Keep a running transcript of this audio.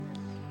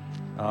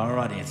All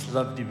righty, it's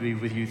lovely to be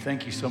with you.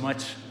 Thank you so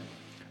much.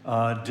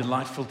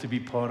 Delightful to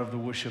be part of the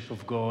worship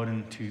of God,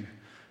 and to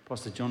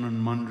Pastor John and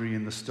Mundry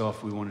and the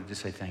staff, we wanted to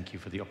say thank you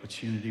for the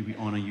opportunity. We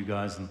honor you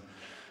guys, and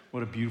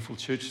what a beautiful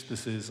church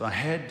this is. I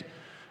had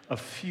a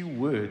few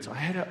words. I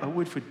had a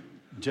word for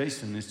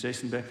Jason. Is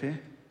Jason back there?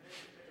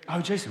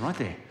 Oh, Jason, right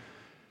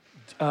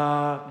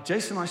there.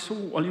 Jason, I saw,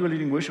 while you were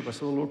leading worship, I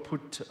saw the Lord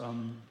put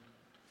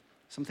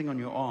something on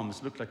your arms.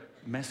 It looked like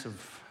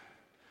massive,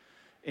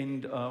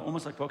 and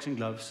almost like boxing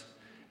gloves.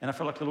 And I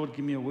felt like the Lord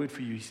gave me a word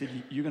for you. He said,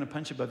 you're going to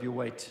punch above your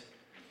weight.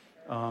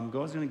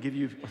 God's going to give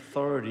you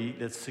authority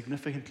that's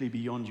significantly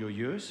beyond your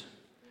years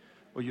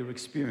or your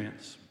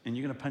experience. And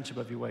you're going to punch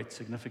above your weight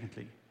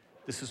significantly.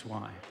 This is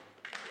why.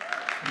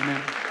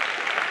 Amen.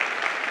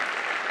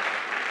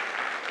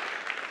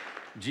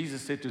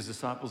 Jesus said to his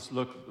disciples,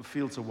 look, the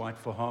fields are white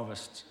for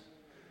harvest.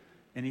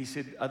 And he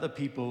said, other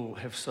people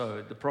have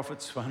sowed. The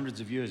prophets for hundreds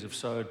of years have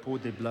sowed,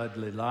 poured their blood,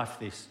 their life,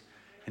 this.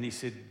 And he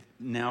said,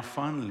 now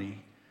finally,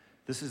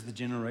 this is the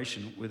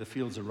generation where the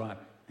fields are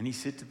ripe. And he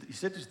said to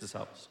his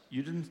disciples,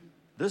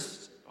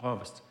 this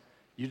harvest,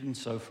 you didn't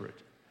sow for it.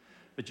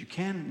 But you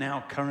can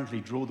now currently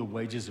draw the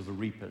wages of the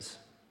reapers.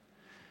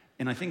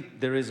 And I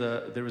think there is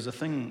a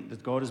thing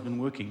that God has been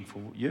working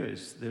for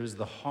years. There is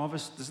the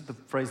harvest, this is the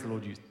phrase the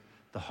Lord used,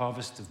 the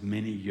harvest of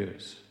many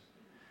years.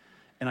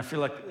 And I feel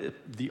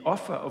like the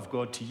offer of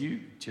God to you,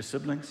 to your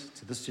siblings,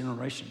 to this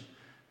generation,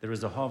 there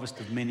is a harvest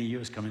of many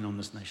years coming on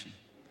this nation.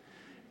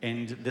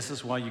 And this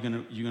is why you're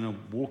gonna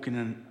walk in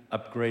an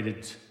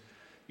upgraded,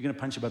 you're gonna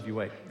punch above your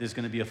weight. There's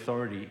gonna be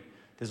authority.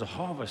 There's a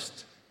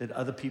harvest that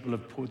other people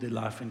have poured their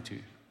life into.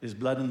 There's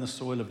blood in the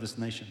soil of this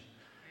nation.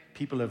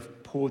 People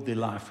have poured their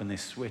life and their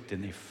sweat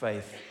and their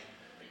faith.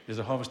 There's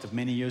a harvest of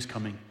many years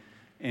coming.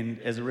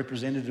 And as a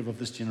representative of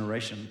this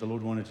generation, the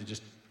Lord wanted to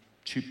just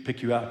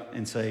pick you up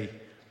and say,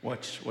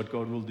 watch what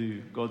God will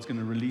do. God's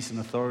gonna release an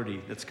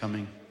authority that's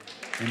coming.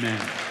 Amen.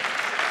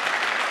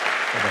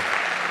 Bye-bye.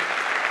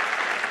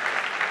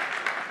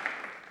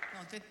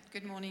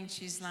 Good morning,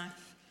 Choose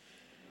Life.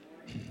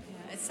 Yeah,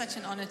 it's such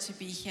an honor to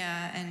be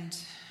here, and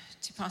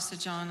to Pastor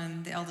John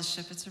and the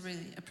eldership. It's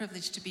really a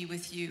privilege to be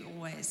with you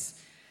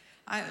always.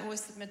 I always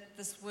submit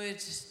this word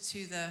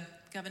to the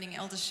governing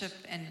eldership,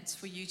 and it's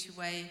for you to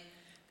weigh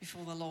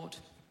before the Lord.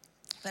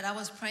 But I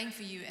was praying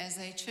for you as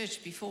a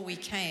church before we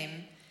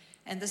came,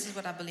 and this is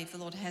what I believe the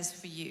Lord has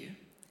for you.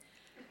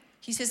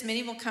 He says,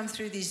 many will come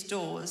through these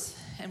doors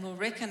and will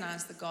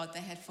recognize the God they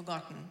had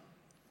forgotten.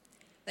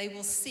 They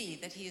will see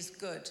that he is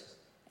good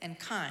and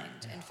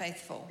kind and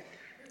faithful.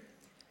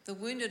 The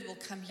wounded will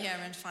come here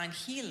and find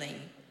healing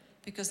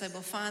because they will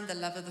find the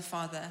love of the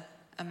Father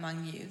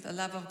among you. The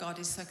love of God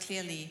is so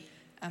clearly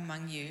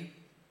among you.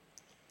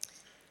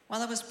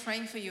 While I was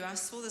praying for you, I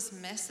saw this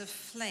massive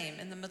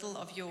flame in the middle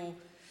of your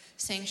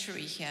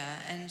sanctuary here,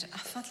 and I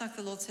felt like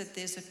the Lord said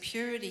there's a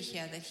purity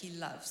here that he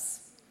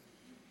loves.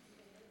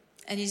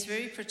 And he's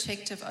very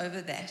protective over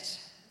that.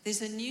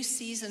 There's a new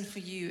season for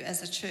you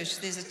as a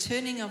church. There's a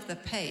turning of the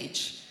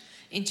page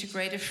into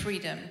greater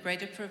freedom,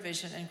 greater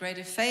provision, and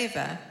greater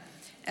favor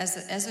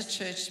as a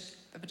church,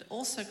 but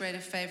also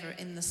greater favor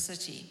in the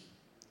city.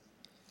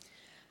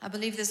 I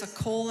believe there's a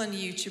call on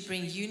you to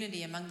bring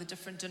unity among the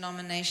different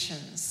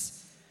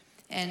denominations.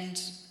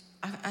 And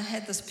I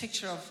had this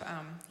picture of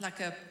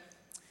if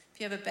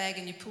you have a bag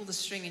and you pull the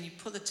string and you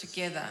pull it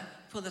together,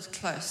 pull it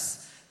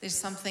close, there's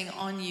something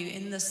on you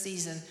in this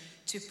season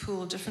to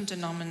pull different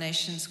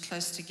denominations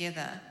close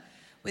together,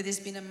 where there's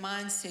been a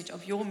mindset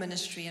of your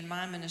ministry and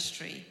my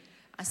ministry.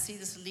 I see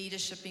this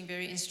leadership being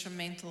very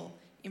instrumental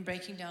in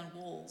breaking down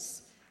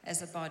walls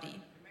as a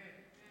body,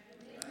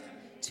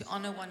 to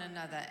honor one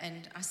another.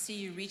 And I see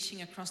you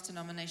reaching across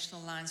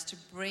denominational lines to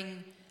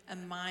bring a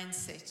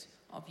mindset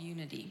of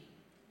unity.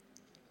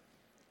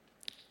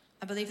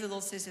 I believe the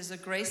Lord says there's a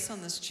grace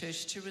on this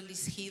church to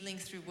release healing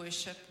through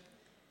worship.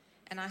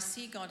 And I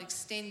see God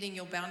extending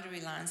your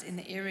boundary lines in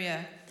the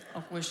area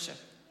of worship.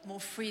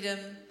 More freedom,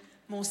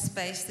 more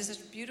space. There's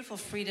a beautiful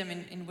freedom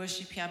in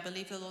worship here. I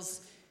believe the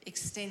Lord's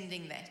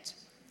extending that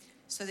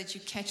so that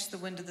you catch the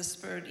wind of the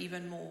Spirit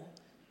even more,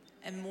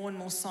 and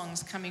more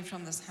songs coming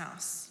from this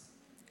house.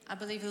 I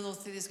believe the Lord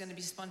said there's going to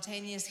be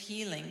spontaneous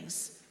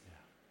healings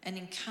and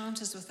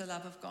encounters with the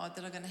love of God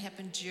that are going to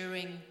happen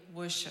during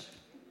worship.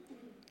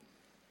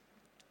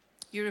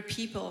 You're a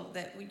people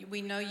that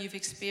we know you've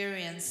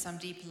experienced some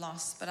deep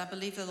loss, but I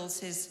believe the Lord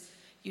says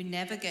you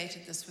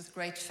navigated this with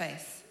great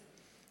faith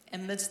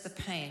amidst the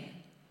pain.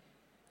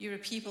 You're a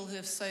people who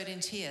have sowed in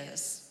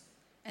tears,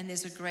 and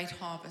there's a great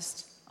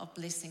harvest of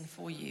blessing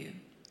for you.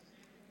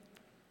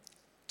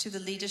 To the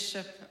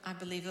leadership, I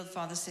believe the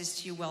Father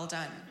says to you, well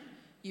done.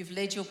 You've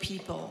led your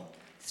people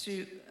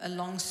through a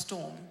long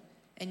storm,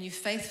 and you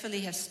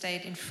faithfully have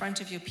stayed in front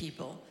of your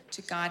people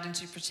to guide and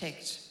to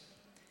protect.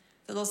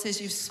 The Lord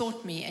says you've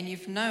sought me, and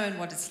you've known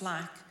what it's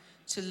like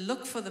to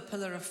look for the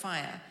pillar of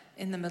fire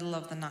in the middle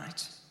of the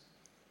night.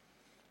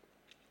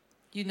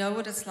 You know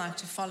what it's like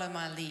to follow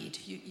my lead.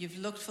 You've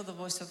looked for the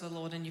voice of the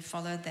Lord, and you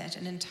followed that.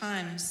 And in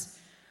times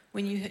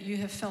when you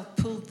have felt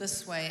pulled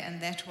this way and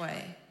that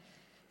way,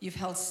 You've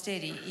held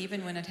steady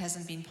even when it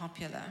hasn't been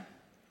popular.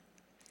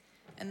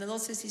 And the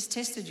Lord says he's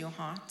tested your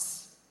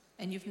hearts,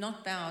 and you've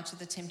not bowed to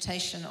the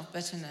temptation of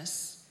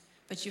bitterness,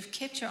 but you've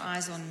kept your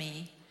eyes on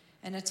me,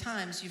 and at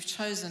times you've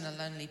chosen a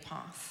lonely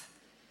path.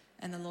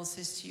 And the Lord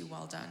says to you,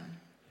 well done.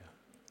 Yeah.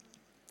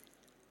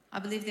 I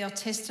believe there are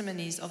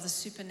testimonies of the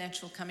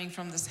supernatural coming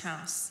from this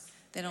house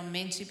that are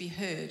meant to be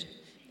heard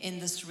in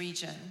this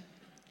region.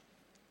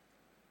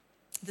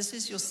 This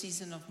is your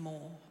season of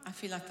more. I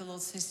feel like the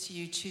Lord says to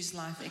you, choose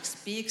life.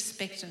 Be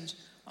expectant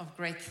of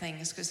great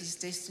things because he's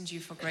destined you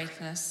for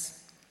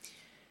greatness.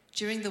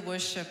 During the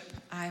worship,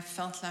 I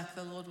felt like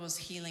the Lord was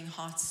healing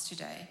hearts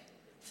today,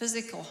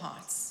 physical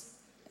hearts,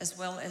 as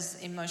well as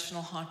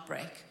emotional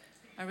heartbreak.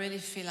 I really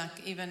feel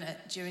like even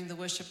during the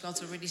worship,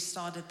 God's already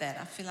started that.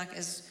 I feel like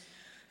as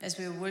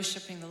we were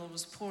worshiping, the Lord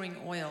was pouring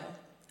oil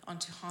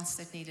onto hearts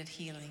that needed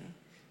healing.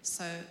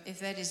 So if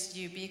that is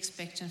you, be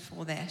expectant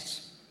for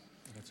that.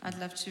 I'd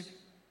love to.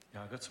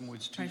 Yeah, I got some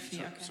words too. Pray for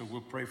you, okay. So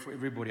we'll pray for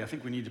everybody. I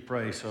think we need to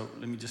pray. So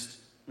let me just.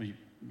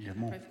 Yeah,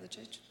 more. Pray for the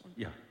church.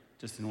 Yeah,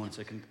 just in 1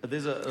 second.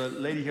 There's a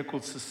lady here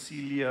called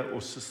Cecilia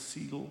or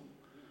Cecile,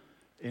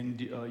 and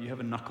you have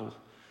a knuckle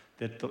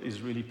that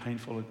is really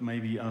painful. It may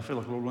be. I feel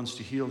like the Lord wants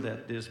to heal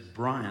that. There's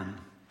Brian.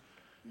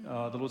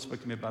 The Lord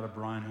spoke to me about a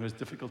Brian who has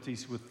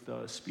difficulties with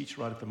speech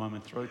right at the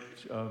moment, throat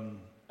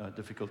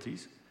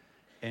difficulties.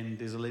 And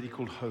there's a lady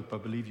called Hope. I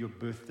believe your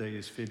birthday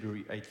is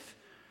February 8th.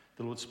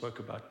 The Lord spoke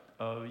about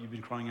you've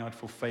been crying out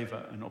for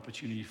favor and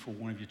opportunity for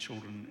one of your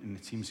children, and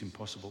it seems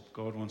impossible.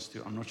 God wants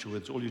to, I'm not sure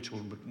it's all your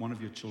children, but one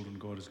of your children,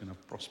 God is going to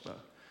prosper.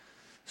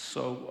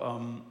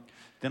 So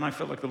then I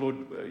felt like the Lord,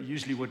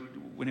 usually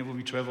whenever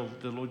we travel,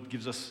 the Lord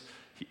gives us,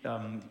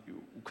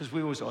 because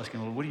we always asking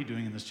the Lord, what are you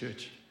doing in this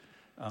church?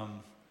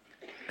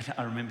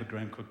 I remember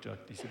Graham Cook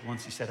joked. He said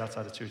once he sat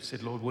outside the church, he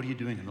said, Lord, what are you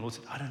doing? And the Lord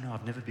said, I don't know,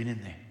 I've never been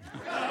in there.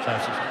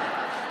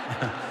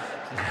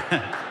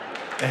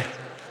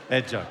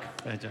 Bad joke.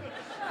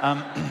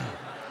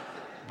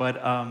 But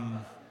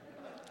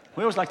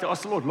we always like to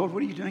ask the Lord, what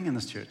are you doing in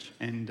this church?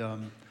 And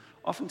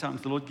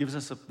oftentimes the Lord gives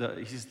us,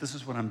 he says, this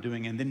is what I'm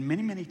doing. And then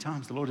many, many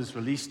times the Lord has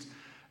released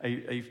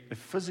a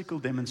physical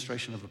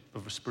demonstration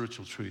of a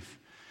spiritual truth.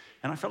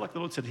 And I felt like the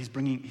Lord said he's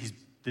bringing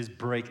this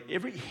break.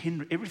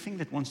 Everything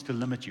that wants to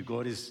limit you,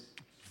 God is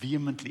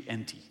vehemently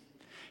anti.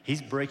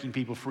 He's breaking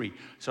people free.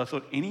 So I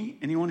thought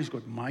anyone who's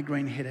got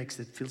migraine headaches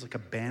that feels like a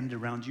band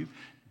around you,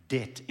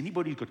 debt,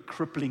 anybody who's got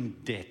crippling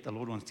debt, the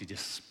Lord wants to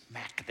just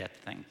smack that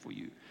thing for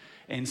you.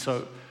 And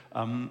so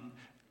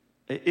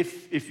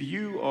if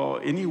you are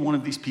any one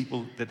of these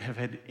people that have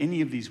had any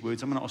of these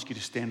words, I'm going to ask you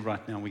to stand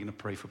right now. We're going to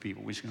pray for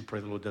people. We're just going to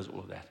pray the Lord does all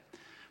of that.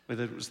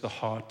 Whether it was the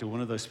heart or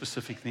one of those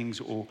specific things,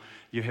 or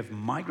you have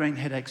migraine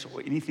headaches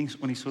or anything,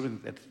 any sort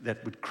of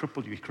that would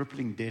cripple you,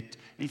 crippling debt,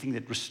 anything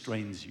that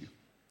restrains you.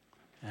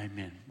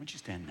 Amen. Would you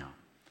stand now?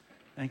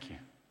 Thank you.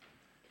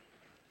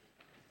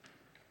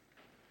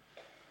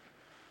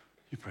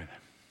 You pray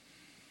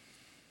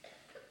that.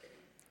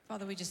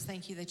 Father, we just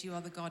thank you that you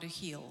are the God who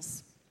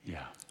heals.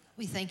 Yeah.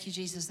 We thank you,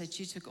 Jesus, that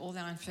you took all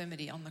our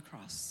infirmity on the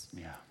cross.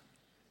 Yeah.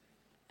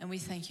 And we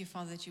thank you,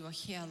 Father, that you are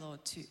here,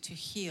 Lord, to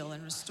heal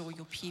and restore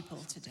your people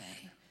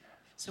today.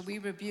 So we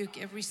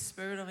rebuke every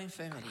spirit of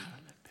infirmity.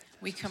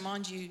 We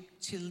command you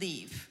to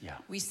leave. Yeah.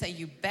 We say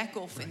you back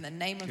off in the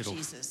name of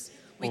Jesus.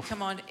 We Off.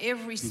 command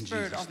every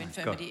spirit Jesus' of name.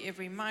 infirmity,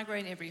 every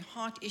migraine, every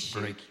heart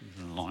issue, Break,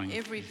 lying.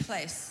 every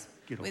place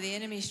Get where off. the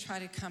enemies try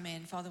to come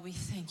in. Father, we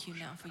thank you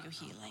now for your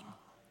healing.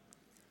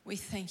 We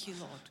thank you,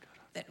 Lord,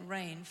 that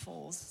rain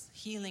falls,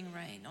 healing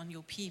rain on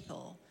your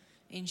people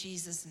in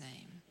Jesus'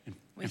 name.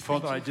 We And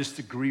Father, thank I you. just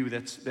agree with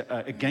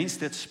that, against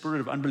that spirit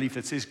of unbelief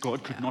that says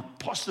God could not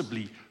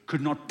possibly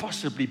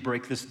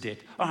break this debt.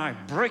 I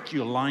break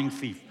you, lying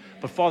thief.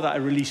 But Father, I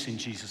release in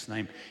Jesus'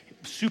 name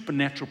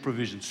supernatural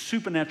provision,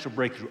 supernatural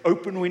breakthrough,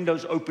 open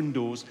windows, open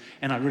doors,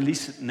 and I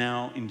release it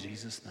now in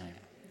Jesus' name.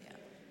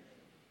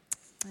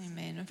 Yeah.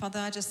 Amen. And Father,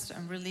 I just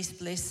release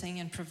blessing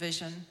and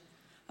provision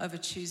over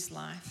Choose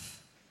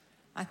Life.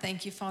 I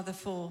thank you, Father,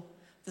 for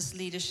this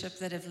leadership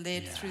that have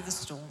led through the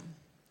storm.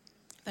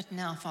 But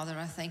now, Father,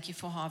 I thank you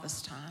for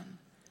harvest time.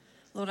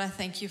 Lord, I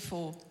thank you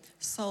for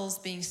souls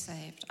being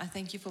saved. I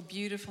thank you for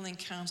beautiful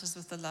encounters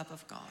with the love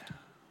of God.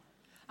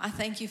 I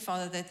thank you,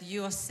 Father, that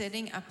you are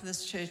setting up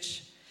this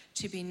church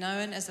to be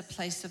known as a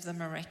place of the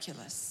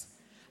miraculous.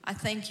 I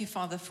thank you,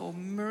 Father, for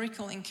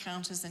miracle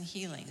encounters and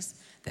healings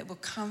that will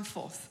come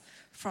forth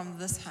from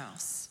this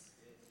house.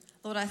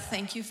 Lord, I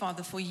thank you,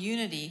 Father, for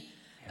unity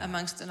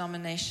amongst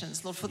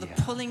denominations. Lord, for the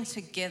pulling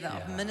together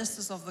of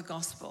ministers of the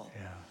gospel.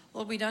 Yeah.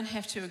 Lord, we don't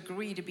have to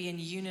agree to be in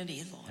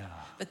unity, Lord. Yeah.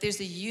 But there's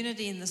a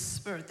unity in the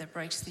spirit that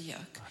breaks the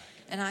yoke.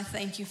 And I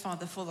thank you,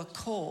 Father, for the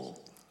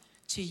call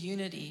to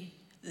unity.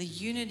 The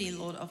unity,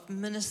 Lord, of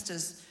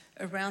ministers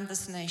around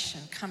this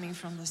nation coming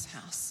from this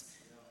house.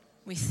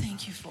 We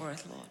thank you for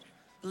it, Lord.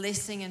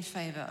 Blessing and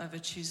favor over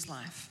Choose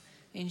Life.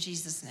 In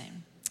Jesus'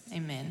 name,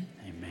 amen.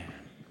 Amen.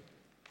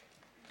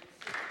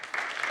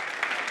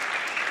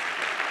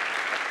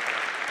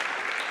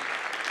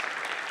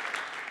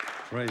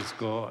 Praise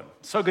God.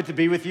 So good to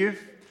be with you.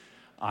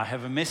 I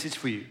have a message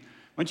for you.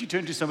 Why don't you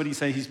turn to somebody and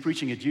say, he's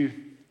preaching at you.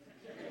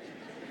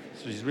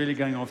 So he's really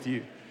going after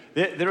you.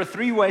 There are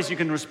 3 ways you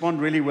can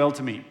respond really well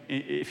to me,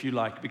 if you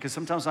like, because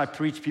sometimes I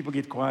preach, people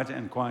get quieter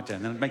and quieter,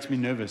 and then it makes me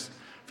nervous.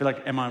 I feel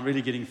like, am I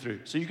really getting through?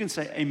 So you can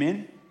say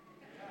amen.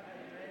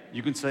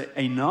 You can say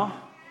 "Aina,"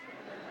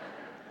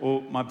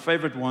 or my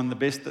favorite one, the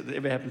best that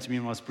ever happened to me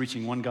when I was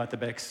preaching, one guy at the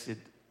back said,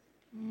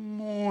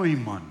 "Mooi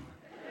man."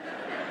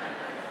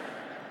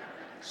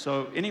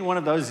 So any one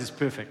of those is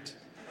perfect.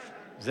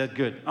 Is that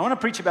good? I want to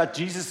preach about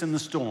Jesus in the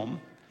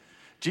storm.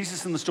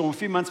 Jesus in the storm. A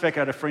few months back, I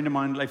had a friend of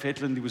mine, Leif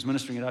Hetland, who was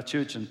ministering at our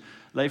church, and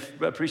Leif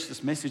preached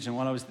this message, and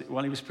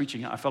while he was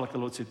preaching, I felt like the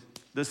Lord said,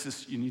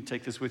 you need to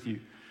take this with you.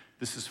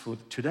 This is for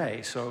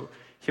today. So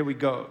here we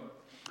go.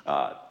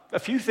 A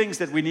few things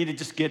that we need to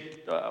just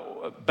get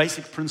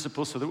basic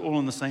principles so they're all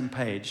on the same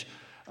page.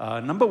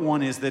 Number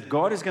 1 is that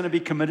God is going to be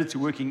committed to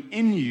working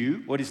in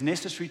you what is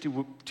necessary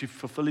to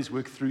fulfill his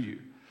work through you.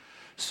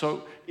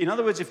 So, in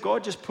other words, if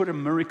God just put a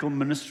miracle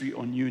ministry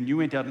on you and you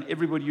went out and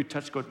everybody you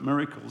touched got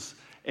miracles,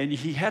 and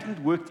he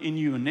hadn't worked in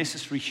you a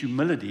necessary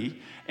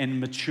humility and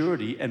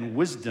maturity and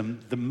wisdom,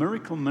 the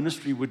miracle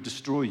ministry would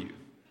destroy you.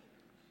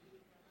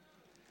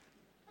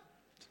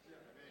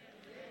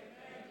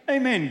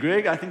 Amen,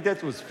 Greg. I think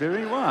that was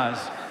very wise.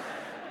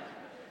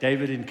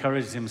 David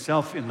encouraged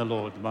himself in the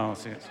Lord, the Bible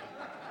says.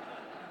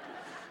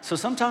 So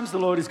sometimes the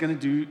Lord is going to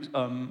do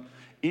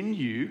in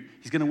you,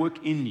 he's going to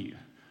work in you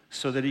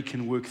so that he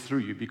can work through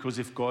you. Because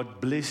if God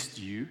blessed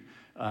you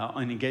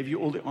and he gave you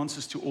all the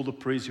answers to all the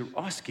prayers you're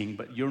asking,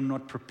 but you're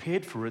not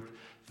prepared for it,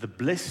 the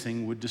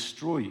blessing would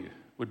destroy you,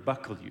 would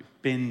buckle you,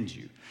 bend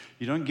you.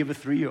 You don't give a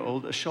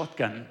 3-year-old a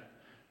shotgun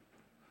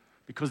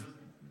because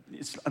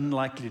it's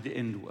unlikely to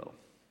end well.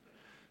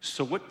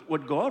 So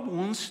what God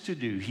wants to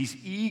do, he's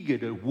eager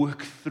to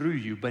work through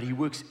you, but he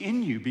works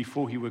in you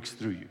before he works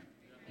through you.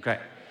 Okay.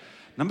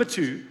 Number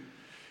 2,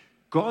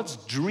 God's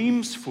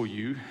dreams for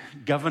you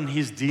govern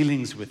his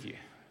dealings with you.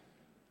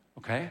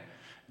 Okay?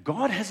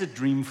 God has a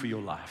dream for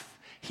your life.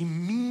 He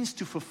means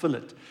to fulfill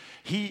it.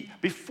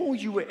 Before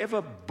you were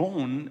ever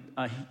born,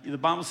 the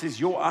Bible says,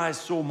 your eyes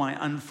saw my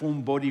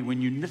unformed body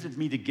when you knitted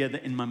me together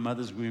in my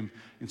mother's womb,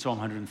 in Psalm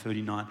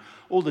 139.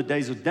 All the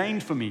days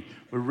ordained for me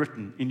were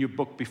written in your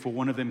book before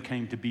one of them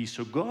came to be.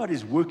 So God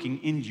is working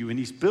in you, and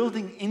he's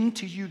building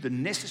into you the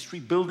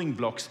necessary building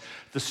blocks,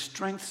 the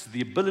strengths,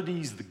 the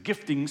abilities, the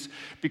giftings,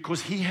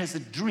 because he has a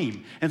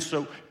dream. And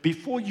so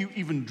before you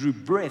even drew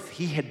breath,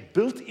 he had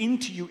built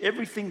into you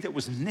everything that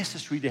was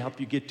necessary to help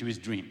you get to his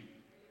dream.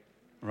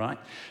 Right?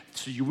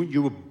 So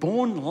you were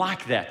born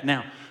like that.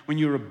 Now, when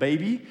you're a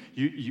baby,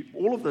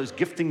 all of those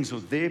giftings are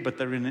there, but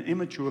they're in an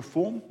immature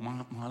form.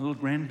 My little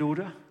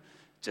granddaughter,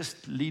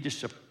 just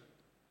leadership.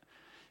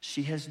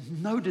 She has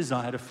no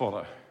desire to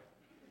follow.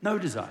 No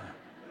desire.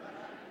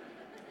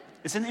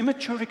 It's an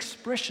immature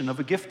expression of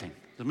a gifting.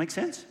 Does that make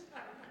sense?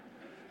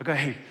 Okay,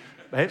 hey,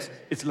 babes,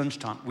 it's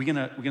lunchtime. We're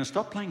gonna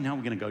stop playing now.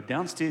 We're gonna go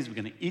downstairs. We're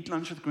gonna eat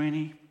lunch with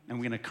Granny, and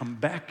we're gonna come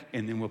back,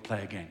 and then we'll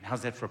play again.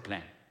 How's that for a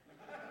plan?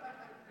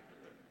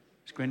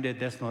 Granddad,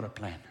 that's not a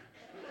plan.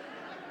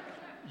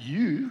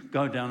 You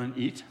go down and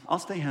eat. I'll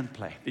stay here and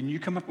play. Then you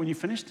come up when you're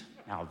finished.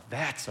 Now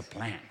that's a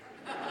plan.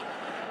 Do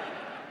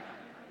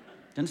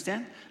you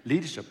understand?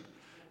 Leadership,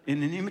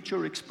 in an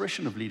immature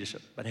expression of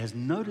leadership, but has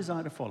no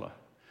desire to follow.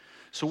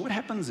 So what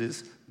happens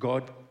is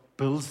God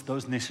builds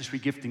those necessary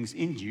giftings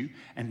in you,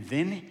 and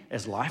then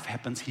as life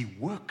happens, he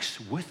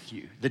works with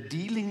you. The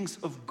dealings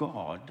of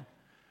God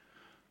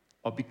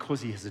are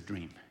because he has a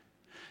dream.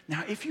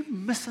 Now, if you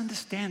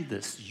misunderstand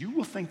this, you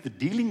will think the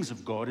dealings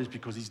of God is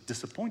because he's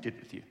disappointed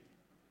with you.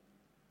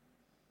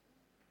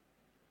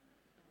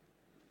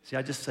 See,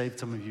 I just saved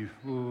some of you.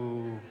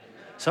 Ooh.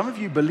 Some of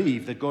you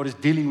believe that God is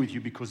dealing with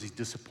you because he's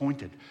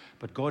disappointed,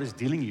 but God is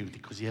dealing with you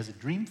because he has a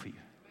dream for you.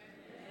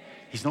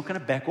 He's not going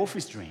to back off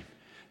his dream.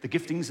 The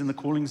giftings and the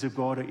callings of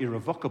God are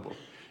irrevocable.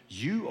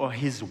 You are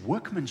his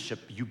workmanship.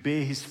 You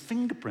bear his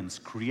fingerprints,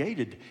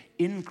 created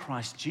in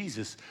Christ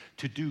Jesus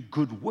to do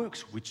good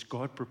works, which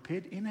God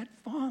prepared in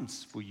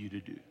advance for you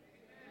to do.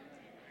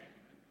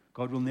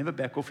 God will never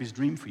back off his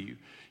dream for you.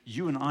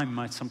 You and I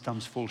might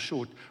sometimes fall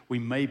short. We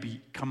may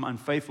become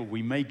unfaithful.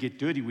 We may get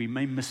dirty. We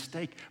may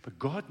mistake. But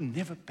God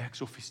never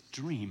backs off his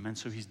dream, and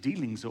so his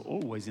dealings are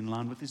always in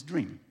line with his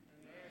dream.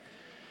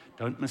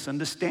 Don't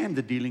misunderstand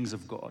the dealings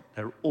of God.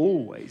 They're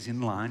always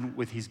in line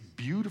with his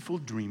beautiful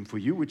dream for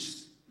you, which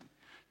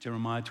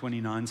Jeremiah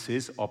 29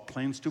 says, are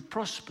plans to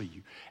prosper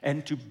you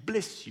and to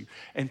bless you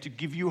and to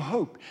give you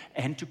hope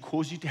and to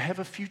cause you to have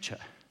a future.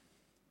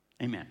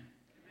 Amen.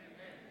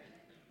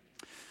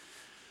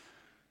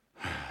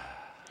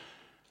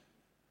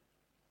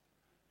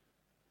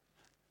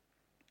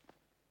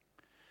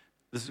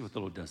 This is what the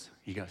Lord does.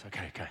 He goes,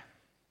 okay.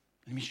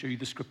 Let me show you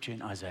the scripture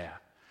in Isaiah.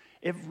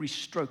 Every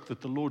stroke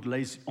that the Lord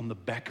lays on the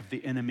back of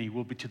the enemy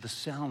will be to the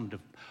sound of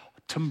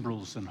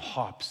timbrels and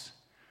harps.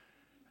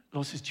 The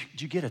Lord says, do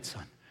you get it,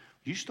 son?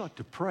 You start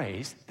to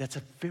praise, that's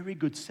a very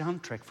good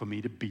soundtrack for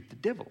me to beat the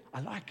devil.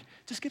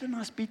 Just get a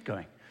nice beat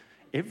going.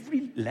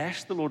 Every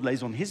lash the Lord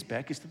lays on his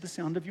back is to the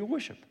sound of your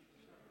worship.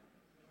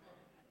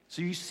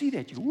 So you see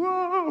that, you go,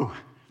 whoa,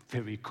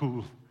 very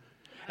cool.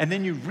 And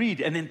then you read,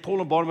 and then Paul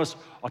and Barnabas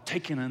are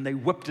taken, and they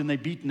whipped, and they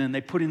beaten, and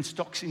they put in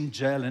stocks in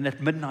jail, and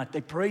at midnight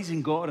they're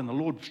praising God, and the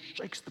Lord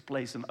shakes the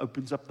place and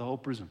opens up the whole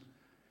prison.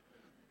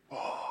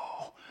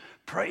 Whoa,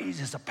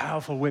 praise is a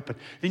powerful weapon.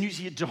 Then you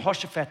see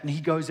Jehoshaphat, and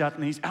he goes out,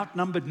 and he's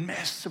outnumbered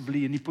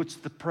massively, and he puts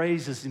the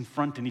praises in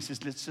front, and he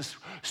says, let's just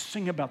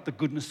sing about the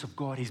goodness of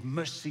God. His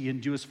mercy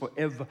endures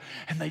forever.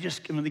 And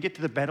when they get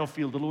to the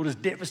battlefield, the Lord has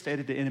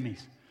devastated the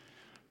enemies.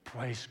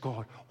 Praise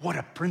God. What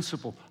a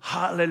principle.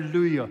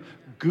 Hallelujah.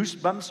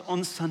 Goosebumps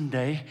on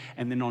Sunday,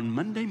 and then on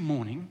Monday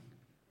morning,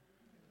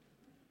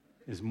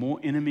 there's more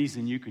enemies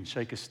than you can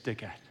shake a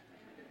stick at.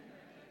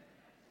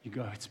 You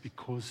go, it's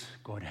because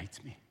God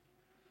hates me.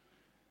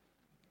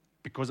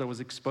 Because I was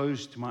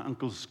exposed to my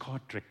uncle's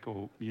card trick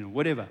or,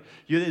 whatever.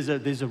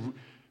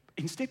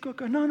 Instead, God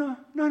go, no.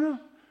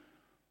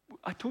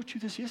 I taught you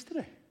this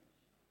yesterday.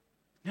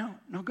 Now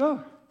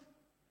go.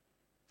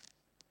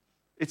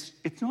 It's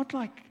not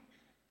like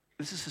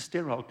this is a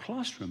sterile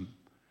classroom.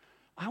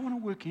 I want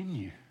to work in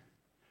you.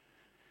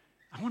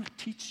 I want to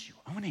teach you.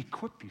 I want to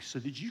equip you so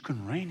that you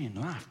can reign in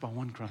life by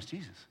one Christ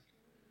Jesus.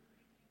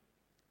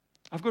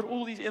 I've got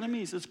all these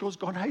enemies. It's because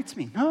God hates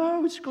me.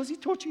 No, it's because He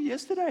taught you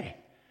yesterday.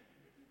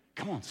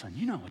 Come on, son,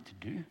 you know what to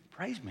do.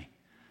 Praise me.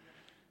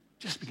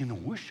 Just begin to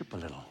worship a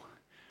little.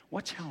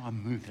 Watch how I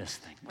move this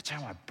thing. Watch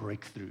how I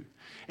break through.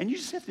 And you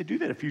just have to do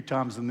that a few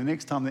times, and the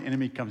next time the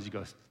enemy comes, you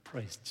go,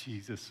 praise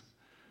Jesus.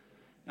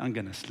 I'm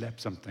going to slap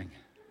something.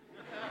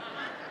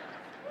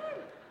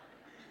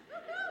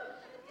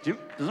 Does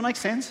it make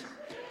sense?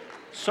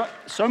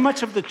 So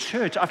much of the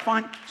church, I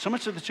find so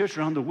much of the church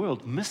around the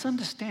world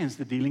misunderstands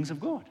the dealings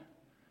of God.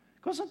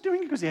 God's not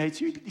doing it because He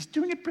hates you. He's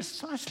doing it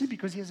precisely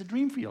because He has a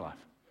dream for your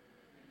life.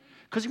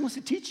 Because He wants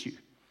to teach you.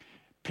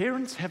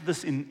 Parents have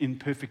this in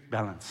perfect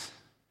balance.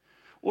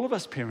 All of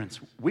us parents,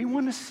 we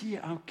want to see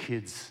our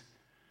kids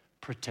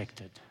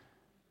protected.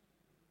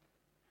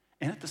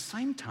 And at the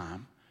same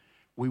time,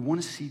 we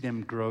want to see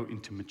them grow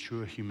into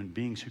mature human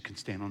beings who can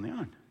stand on their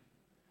own.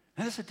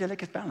 Now, that's a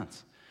delicate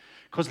balance.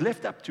 Because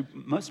left up to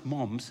most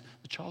moms,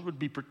 the child would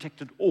be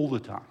protected all the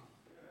time.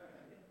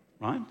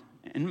 Right?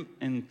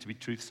 And to be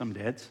truth, some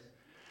dads.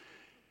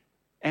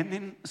 And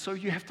then, so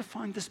you have to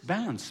find this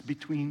balance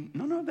between,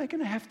 no, they're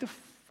going to have to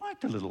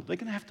fight a little. They're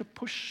going to have to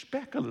push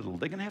back a little.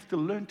 They're going to have to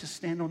learn to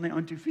stand on their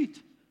own two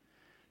feet.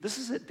 This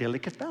is a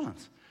delicate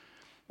balance.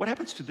 What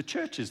happens to the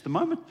church is the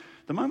moment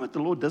the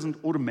Lord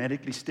doesn't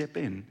automatically step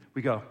in,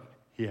 we go,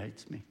 He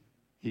hates me.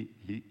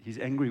 He's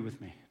angry with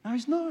me. No,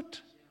 He's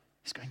not.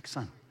 He's going,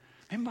 son,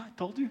 remember I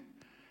told you?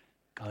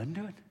 Go and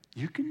do it.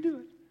 You can do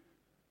it.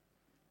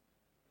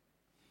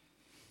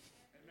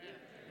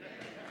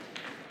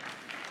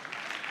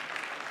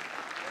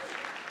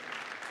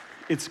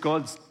 It's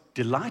God's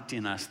delight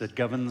in us that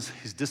governs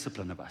His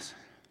discipline of us.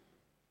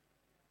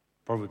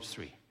 Proverbs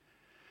 3.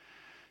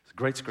 It's a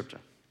great scripture.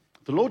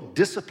 The Lord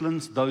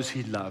disciplines those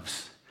He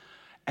loves,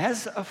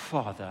 as a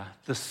father,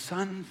 the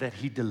son that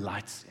He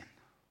delights in.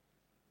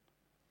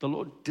 The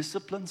Lord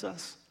disciplines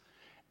us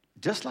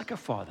just like a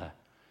father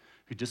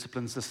who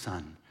disciplines the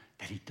son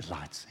that He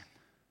delights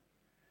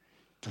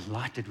in.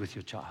 Delighted with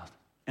your child,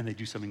 and they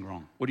do something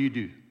wrong. What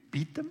do?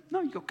 Beat them?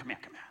 No, you go, come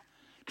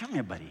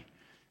here, buddy.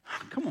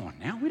 Come on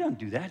now, we don't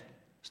do that.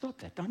 Stop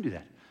that, don't do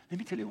that. Let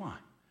me tell you why.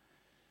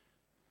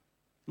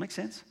 Make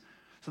sense?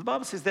 So the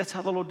Bible says that's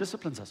how the Lord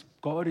disciplines us.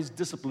 God is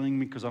disciplining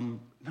me because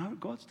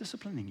God's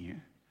disciplining you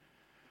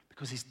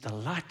because His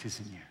delight is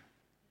in you.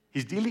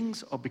 His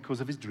dealings are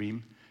because of His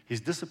dream. His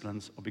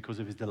disciplines are because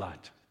of His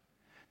delight.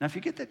 Now, if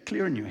you get that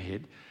clear in your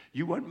head,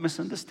 you won't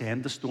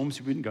misunderstand the storms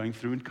you've been going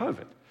through in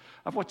COVID.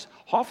 I've watched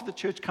half of the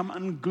church come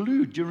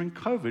unglued during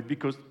COVID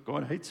because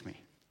God hates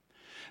me.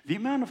 The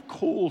amount of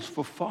calls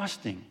for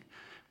fasting,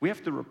 we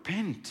have to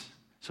repent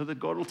so that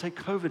God will take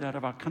COVID out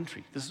of our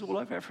country. This is all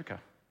over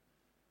Africa.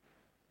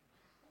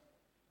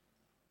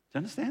 Do you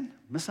understand?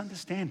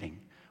 Misunderstanding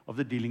of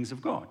the dealings of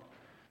God.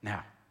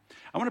 Now,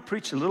 I want to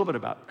preach a little bit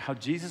about how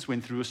Jesus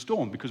went through a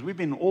storm, because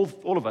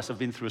all of us have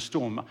been through a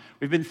storm.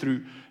 We've been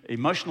through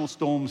emotional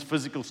storms,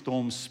 physical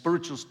storms,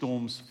 spiritual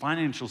storms,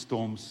 financial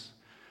storms.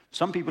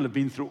 Some people have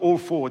been through all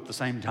four at the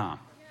same time,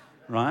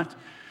 right?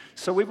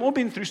 So we've all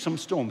been through some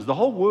storms. The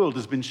whole world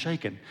has been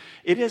shaken.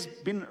 It has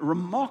been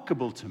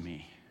remarkable to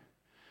me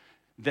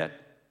that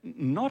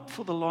not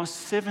for the last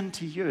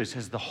 70 years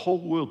has the whole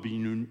world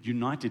been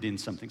united in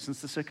something.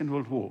 Since the Second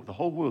World War, the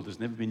whole world has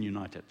never been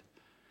united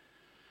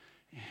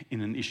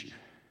in an issue,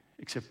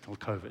 except for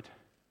COVID.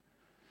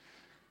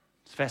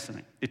 It's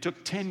fascinating. It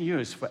took 10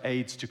 years for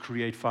AIDS to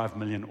create 5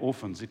 million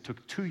orphans. It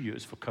took 2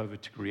 years for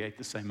COVID to create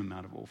the same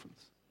amount of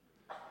orphans.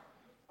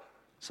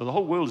 So the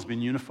whole world has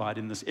been unified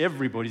in this.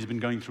 Everybody's been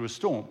going through a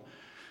storm.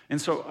 And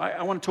so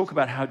I want to talk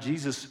about how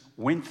Jesus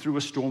went through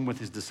a storm with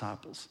His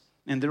disciples.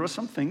 And there are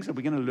some things that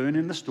we're going to learn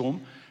in the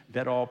storm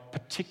that are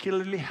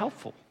particularly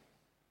helpful.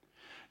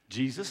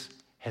 Jesus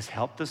has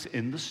helped us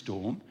in the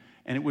storm,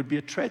 and it would be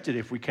a tragedy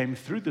if we came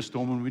through the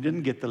storm and we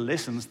didn't get the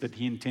lessons that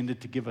He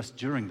intended to give us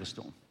during the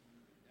storm.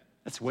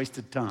 That's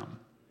wasted time.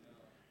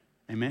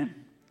 Amen?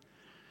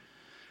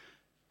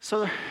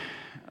 So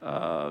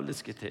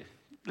let's get there.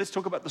 Let's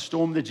talk about the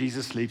storm that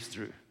Jesus sleeps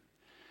through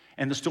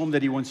and the storm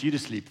that he wants you to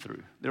sleep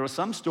through. There are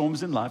some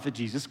storms in life that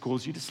Jesus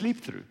calls you to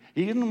sleep through.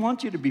 He didn't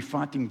want you to be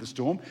fighting the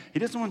storm. He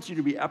doesn't want you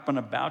to be up and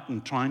about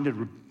and trying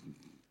to...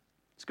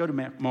 Let's go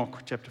to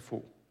Mark chapter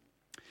 4.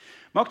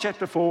 Mark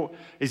chapter 4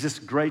 is this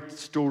great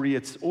story.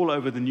 It's all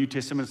over the New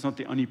Testament. It's not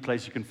the only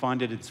place you can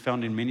find it. It's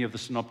found in many of the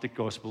synoptic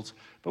gospels.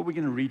 But we're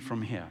going to read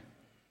from here.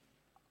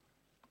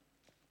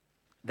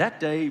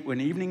 That day,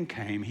 when evening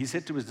came, he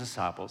said to his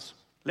disciples,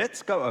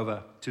 "Let's go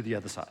over to the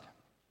other side."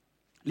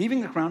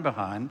 Leaving the crowd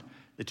behind,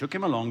 they took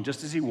him along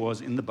just as he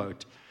was in the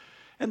boat,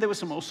 and there were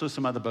also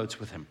some other boats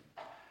with him.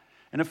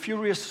 And a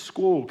furious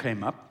squall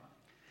came up,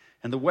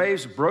 and the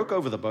waves broke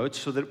over the boat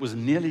so that it was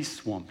nearly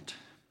swamped.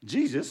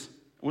 Jesus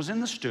was in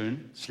the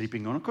stern,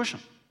 sleeping on a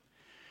cushion.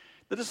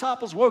 The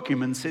disciples woke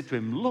him and said to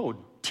him, "Lord,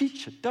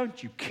 teacher,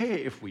 don't you care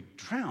if we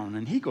drown?"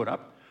 And he got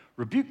up,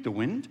 rebuked the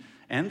wind,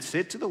 and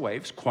said to the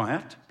waves,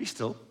 "Quiet, be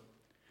still."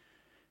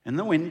 And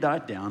the wind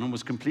died down and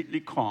was completely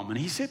calm. And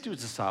he said to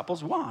his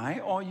disciples, "Why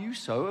are you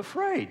so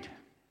afraid?"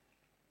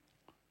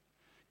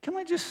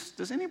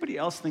 Does anybody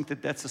else think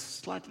that that's a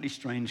slightly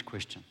strange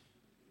question?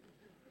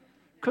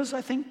 Because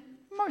I think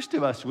most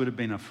of us would have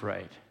been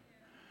afraid.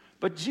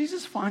 But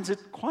Jesus finds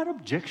it quite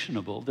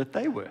objectionable that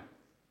they were.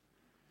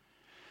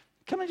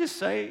 Can I just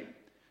say,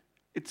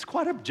 it's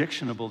quite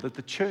objectionable that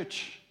the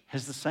church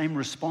has the same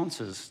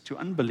responses to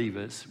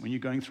unbelievers when you're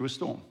going through a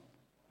storm.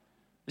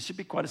 There should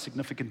be quite a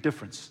significant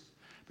difference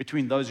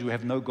between those who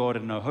have no God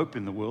and no hope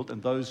in the world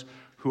and those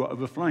who are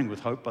overflowing with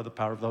hope by the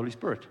power of the Holy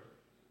Spirit.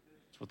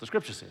 That's what the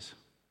scripture says.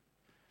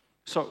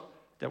 So,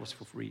 that was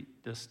for free.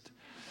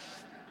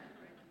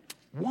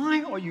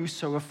 "Why are you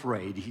so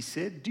afraid?" he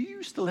said. "Do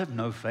you still have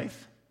no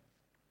faith?"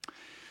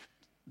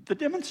 The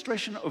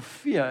demonstration of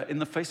fear in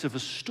the face of a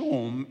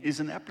storm is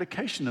an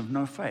application of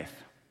no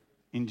faith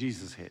in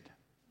Jesus' head.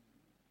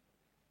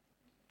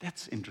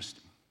 That's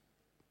interesting.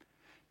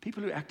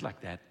 People who act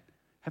like that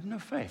have no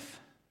faith.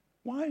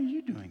 Why are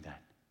you doing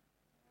that?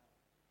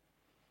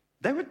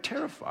 They were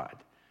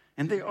terrified,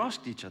 and they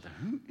asked each other,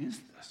 "Who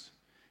is this?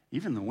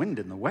 Even the wind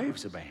and the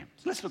waves obey him."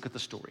 So let's look at the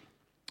story.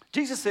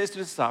 Jesus says to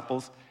his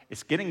disciples,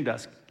 "It's getting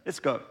dusk. Let's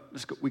go.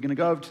 We're going to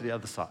go over to the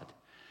other side."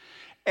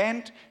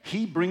 And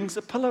he brings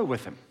a pillow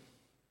with him.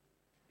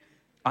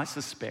 I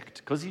suspect,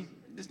 because they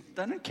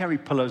don't carry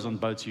pillows on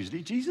boats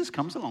usually. Jesus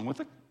comes along with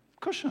a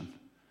cushion.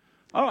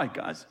 "All right,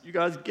 guys, you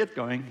guys get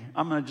going.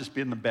 I'm going to just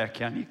be in the back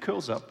here." And he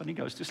curls up and he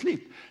goes to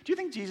sleep. Do you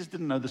think Jesus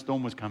didn't know the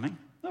storm was coming?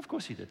 No, of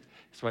course he did.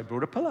 That's why he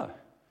brought a pillow.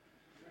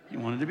 He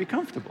wanted to be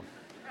comfortable.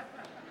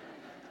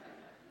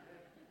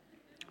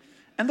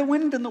 And the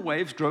wind and the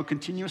waves grow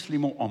continuously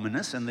more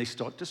ominous, and they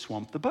start to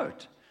swamp the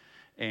boat.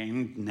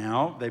 And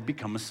now they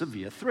become a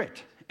severe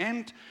threat.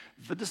 And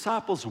the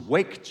disciples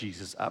wake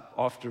Jesus up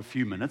after a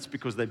few minutes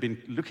because they've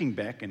been looking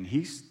back, and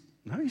he's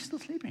still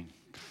sleeping.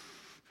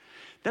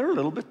 They're a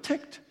little bit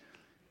ticked.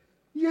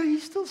 Yeah,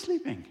 he's still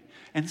sleeping.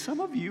 And some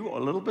of you are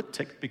a little bit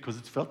ticked because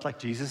it felt like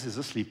Jesus is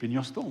asleep in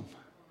your storm.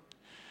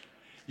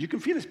 You can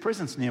feel his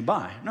presence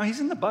nearby. No, he's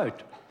in the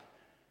boat.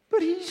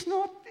 But he's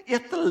not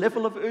at the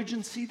level of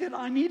urgency that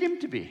I need him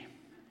to be.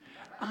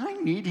 I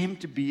need him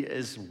to be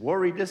as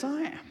worried as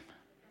I am.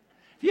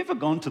 Have you ever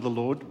gone to the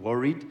Lord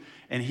worried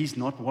and he's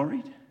not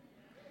worried?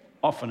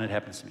 Often it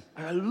happens to me.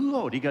 I go,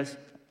 "Lord," he goes,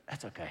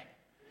 "That's okay."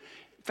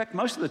 In fact,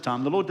 most of the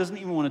time, the Lord doesn't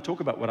even want to talk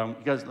about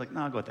he goes like,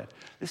 "No, I got that.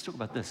 Let's talk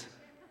about this."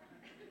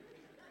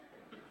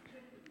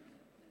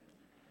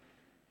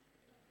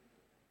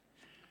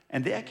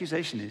 And the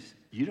accusation is,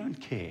 "You don't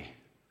care.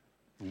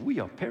 We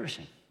are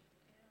perishing."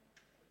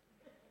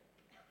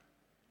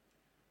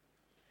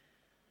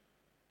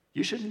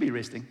 You shouldn't be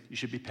resting. You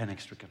should be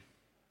panic-stricken.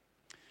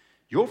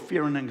 Your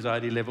fear and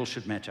anxiety level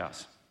should match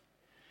ours.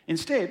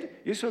 Instead,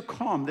 you're so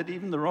calm that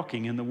even the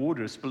rocking and the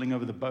water spilling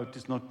over the boat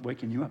is not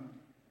waking you up.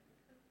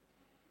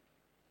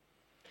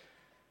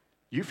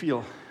 You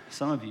feel,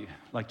 some of you,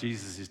 like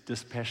Jesus is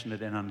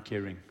dispassionate and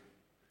uncaring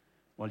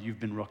while you've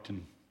been rocked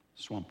and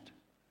swamped.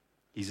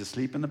 He's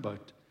asleep in the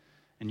boat,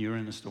 and you're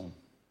in a storm.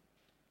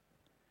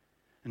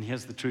 And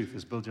here's the truth,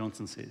 as Bill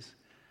Johnson says,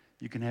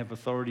 you can have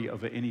authority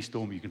over any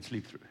storm you can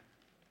sleep through.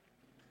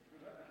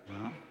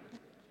 Well,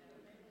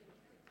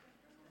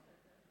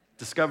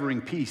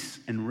 discovering peace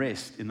and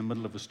rest in the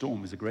middle of a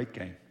storm is a great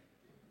game.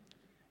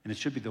 And it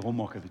should be the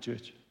hallmark of the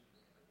church.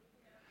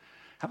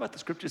 How about the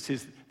scripture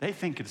says they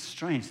think it's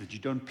strange that you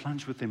don't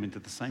plunge with them into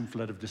the same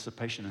flood of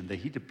dissipation and they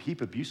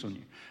heap abuse on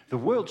you. The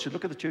world should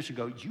look at the church and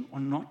go, "You are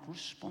not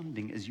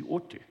responding as you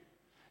ought to.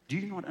 Do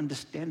you not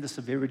understand the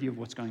severity of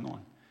what's going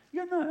on?"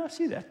 You go, "No, I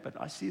see that, but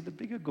I see the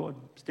bigger God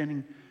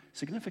standing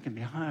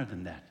significantly higher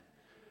than that."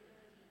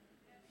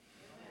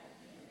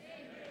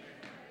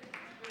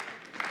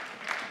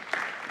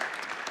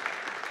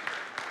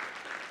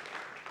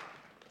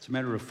 It's a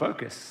matter of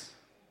focus.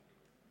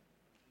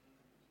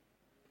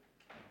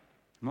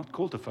 I'm not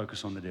called to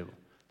focus on the devil.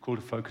 I'm called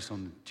to focus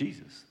on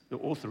Jesus, the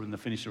author and the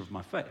finisher of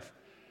my faith.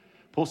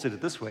 Paul said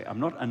it this way,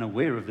 "I'm not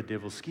unaware of the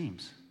devil's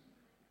schemes."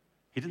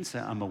 He didn't say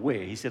I'm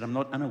aware. He said I'm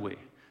not unaware.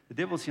 The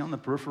devil's here on the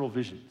peripheral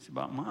vision. It's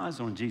about, my eyes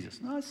are on Jesus.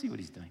 No, I see what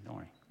he's doing. Don't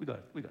worry. We got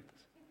it. We got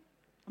this.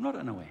 I'm not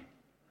unaware.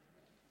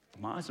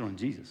 My eyes are on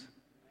Jesus.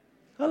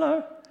 Hello.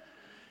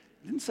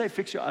 It didn't say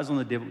fix your eyes on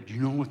the devil. Do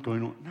you know what's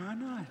going on?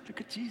 No.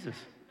 Look at Jesus.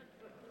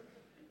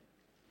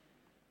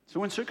 So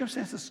when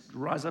circumstances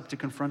rise up to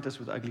confront us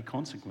with ugly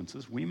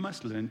consequences, we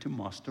must learn to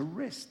master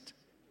rest.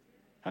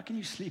 How can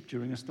you sleep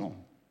during a storm?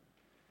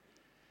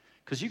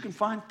 Because you can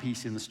find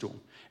peace in the storm.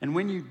 And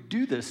when you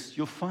do this,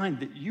 you'll find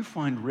that you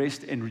find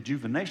rest and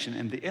rejuvenation,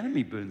 and the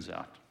enemy burns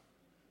out.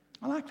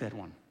 I like that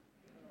one.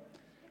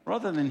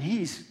 Rather than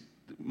he's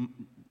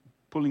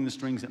pulling the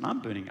strings and I'm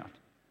burning out.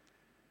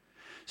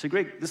 So,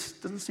 Greg, this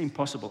doesn't seem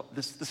possible.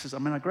 This is,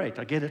 great.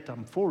 I get it.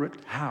 I'm for it.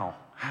 How?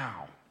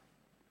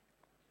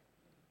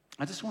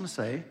 I just want to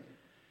say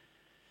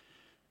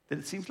that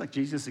it seems like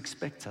Jesus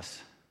expects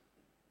us.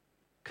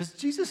 Because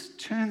Jesus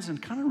turns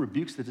and kind of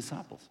rebukes the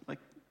disciples. Like,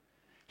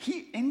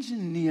 he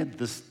engineered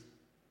this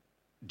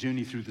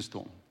journey through the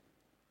storm.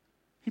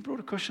 He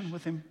brought a cushion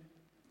with him.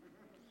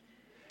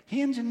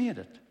 He engineered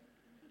it.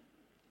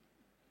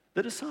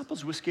 The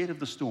disciples were scared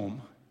of the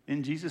storm,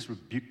 and Jesus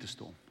rebuked the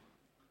storm.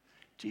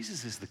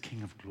 Jesus is the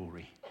King of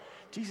glory.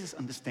 Jesus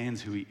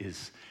understands who he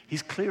is.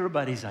 He's clear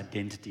about his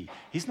identity.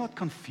 He's not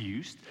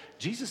confused.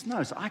 Jesus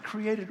knows, I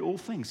created all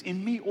things.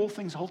 In me, all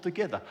things hold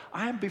together.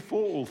 I am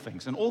before all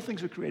things, and all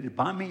things were created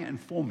by me and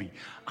for me.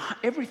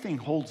 Everything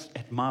holds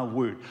at my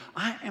word.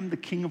 I am the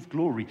King of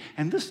glory.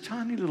 And this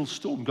tiny little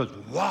storm goes,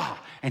 wow.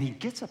 And he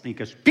gets up and he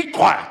goes, be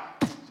quiet.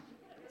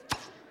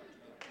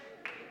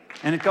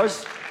 And it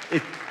goes,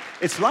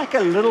 it's like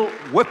a little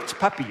whipped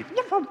puppy.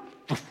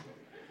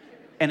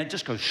 And it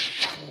just goes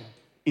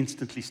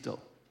instantly still.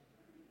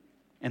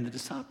 And the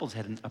disciples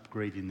had an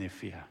upgrade in their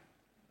fear.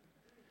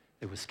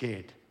 They were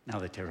scared. Now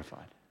they're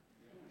terrified.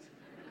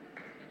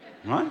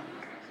 Right?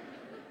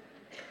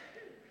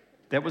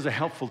 That was a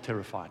helpful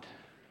terrified.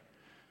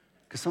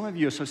 Because some of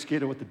you are so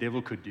scared of what the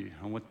devil could do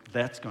and what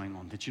that's going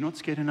on that you're not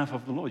scared enough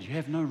of the Lord. You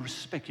have no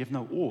respect. You have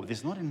no awe.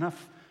 There's not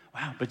enough.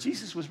 Wow. But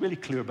Jesus was really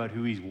clear about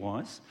who he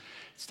was.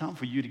 It's time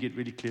for you to get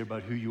really clear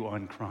about who you are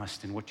in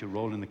Christ and what your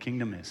role in the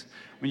kingdom is.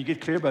 When you get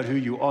clear about who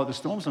you are, the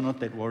storms are not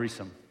that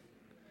worrisome.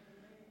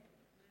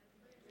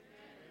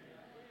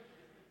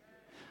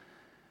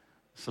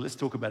 So let's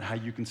talk about how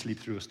you can sleep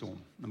through a storm.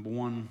 Number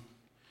one,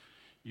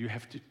 you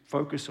have to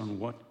focus on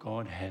what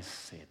God has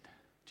said.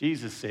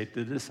 Jesus said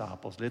to the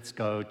disciples, let's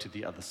go to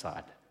the other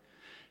side.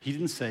 He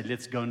didn't say,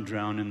 let's go and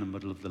drown in the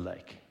middle of the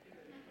lake.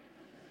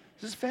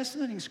 This is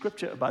fascinating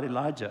scripture about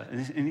Elijah.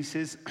 And he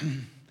says,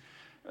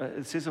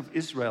 it says of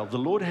Israel, the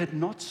Lord had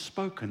not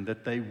spoken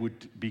that they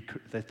would be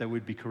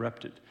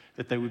corrupted,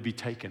 that they would be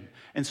taken.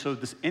 And so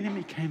this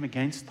enemy came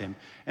against them.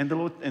 And the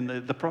Lord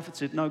and the prophet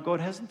said, no, God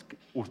hasn't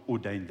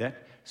ordained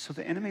that. So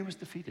the enemy was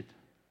defeated.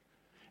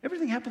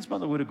 Everything happens by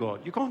the word of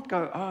God. You can't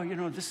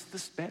go,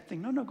 this bad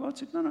thing. No, God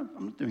said, no,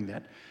 I'm not doing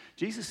that.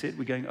 Jesus said,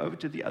 we're going over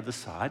to the other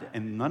side,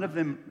 and none of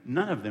them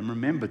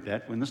remembered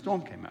that when the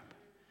storm came up.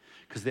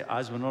 Because their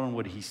eyes were not on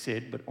what he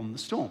said, but on the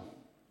storm.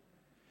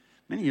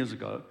 Many years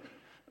ago,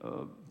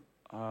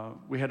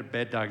 we had a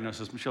bad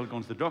diagnosis. Michelle had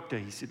gone to the doctor.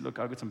 He said, look,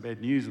 I've got some bad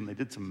news, and they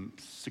did some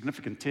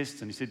significant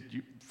tests, and he said,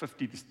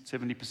 50 to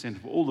 70%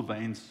 of all the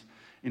veins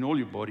in all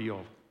your body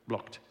are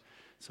blocked.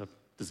 It's a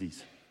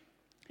disease.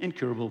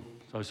 Incurable,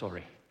 so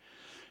sorry.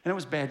 And it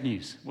was bad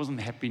news. It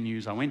wasn't happy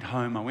news. I went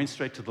home. I went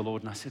straight to the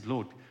Lord, and I said,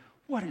 Lord,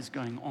 what is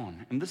going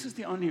on? And this is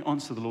the only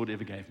answer the Lord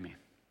ever gave me.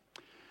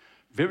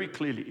 Very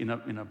clearly, in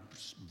a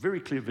very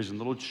clear vision,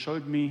 the Lord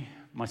showed me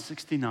my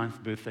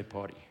 69th birthday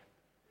party.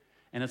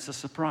 And it's a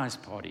surprise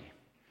party,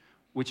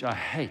 which I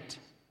hate.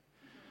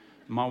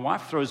 My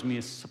wife throws me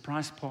a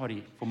surprise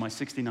party for my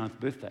 69th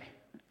birthday.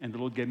 And the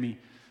Lord gave me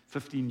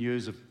 15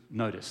 years of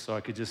notice, so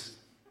I could just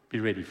be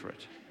ready for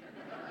it.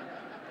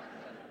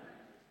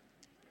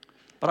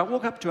 But I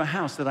walk up to a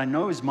house that I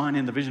know is mine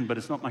in the vision, but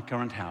it's not my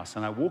current house.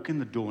 And I walk in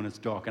the door, and it's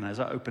dark. And as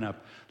I open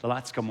up, the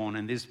lights come on,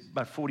 and there's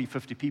about 40,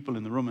 50 people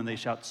in the room, and they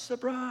shout,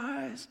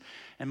 surprise!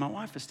 And my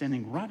wife is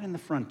standing right in the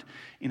front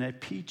in a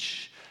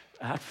peach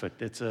outfit.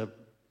 It's a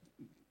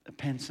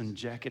pants and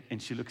jacket,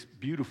 and she looks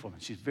beautiful,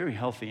 and she's very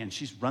healthy, and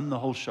she's run the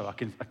whole show. I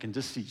can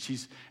just see.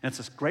 And it's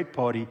this great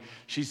party.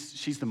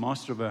 She's the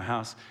master of her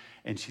house,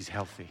 and she's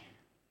healthy.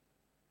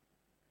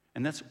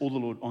 And that's all the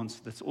Lord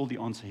answered. That's all the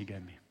answer he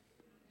gave me.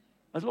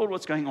 I said, Lord,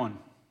 what's going on?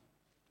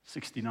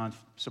 69th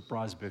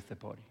surprise birthday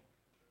party.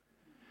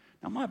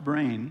 Now, my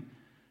brain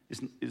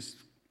is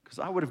because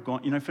I would have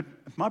gone,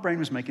 if my brain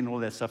was making all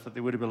that stuff, that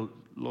there would have been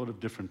a lot of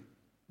different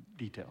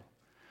detail.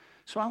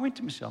 So I went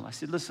to Michelle. I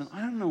said, listen,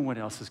 I don't know what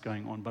else is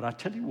going on, but I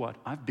tell you what,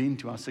 I've been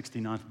to our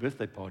 69th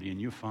birthday party,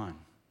 and you're fine.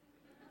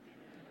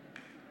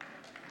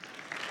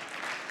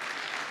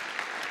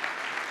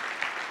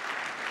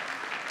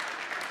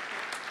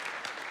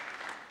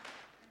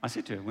 I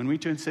said to her, when we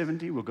turn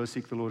 70, we'll go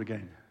seek the Lord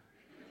again.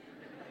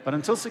 But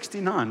until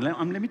 69,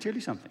 let me tell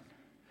you something.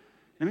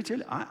 Let me tell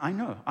you, I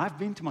know. I've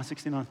been to my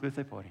 69th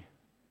birthday party.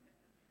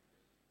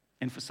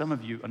 And for some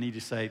of you, I need to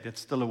say that's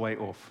still a way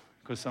off.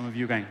 Because some of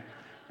you are going,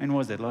 when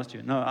was that, last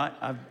year? No,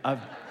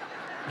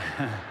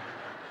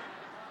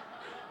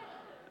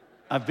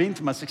 I've been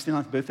to my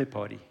 69th birthday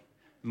party.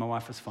 And my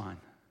wife is fine.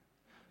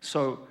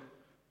 So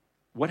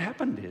what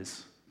happened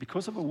is,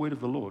 because of a word of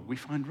the Lord, we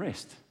find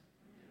rest.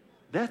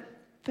 That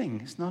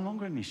thing is no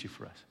longer an issue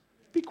for us.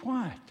 Be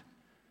quiet.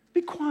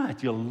 Be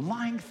quiet, you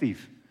lying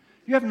thief.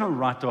 You have no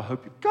right to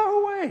hope.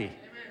 Go away.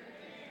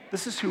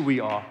 This is who we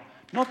are.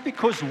 Not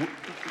because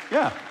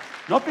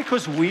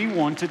we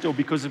want it or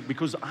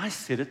because I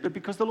said it, but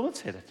because the Lord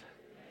said it.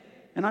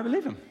 And I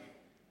believe him.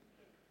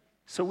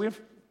 So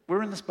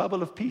we're in this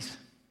bubble of peace.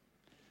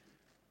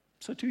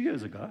 So 2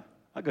 years ago,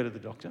 I go to the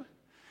doctor, and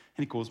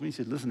he calls me. He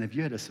said, listen, have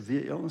you had a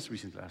severe illness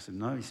recently? I said,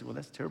 no. He said, well,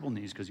 that's terrible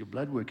news because your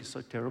blood work is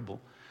so terrible.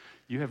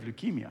 You have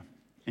leukemia,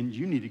 and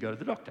you need to go to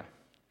the doctor.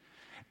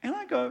 And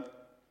I go,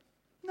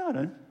 no, I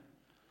don't.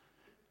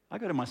 I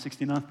go to my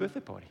 69th birthday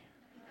party.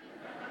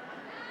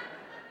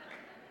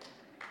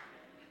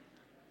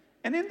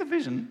 And in the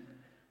vision,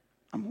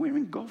 I'm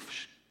wearing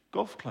golf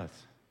clothes.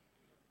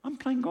 I'm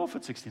playing golf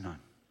at 69.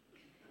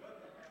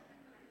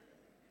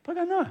 But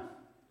I go, no,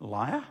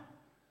 liar.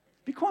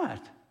 Be quiet.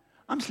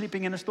 I'm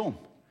sleeping in a storm.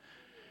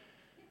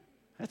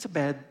 That's a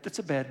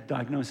bad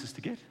diagnosis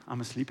to get.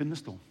 I'm asleep in the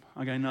storm.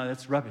 I go, no,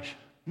 that's rubbish.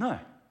 No,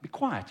 be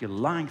quiet, you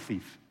lying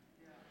thief.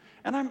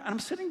 And I'm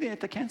sitting there at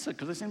the cancer,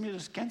 because they sent me to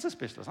this cancer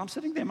specialist. I'm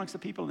sitting there amongst the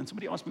people, and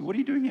somebody asked me, what are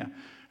you doing here?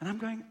 And I'm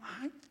going,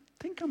 I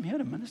think I'm here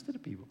to minister to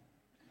people.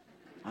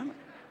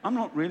 I'm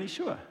not really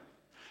sure.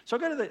 So I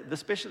go to the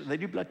specialist, they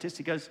do blood tests.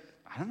 He goes,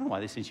 I don't know why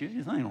they sent you.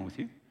 There's nothing wrong with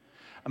you.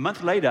 A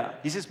month later,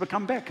 he says, but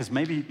come back, because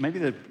maybe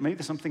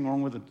there's something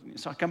wrong with it.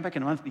 So I come back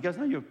in a month. He goes,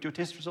 no, your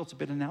test results are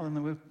better now than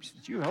they were.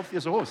 You're healthy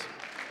as a horse.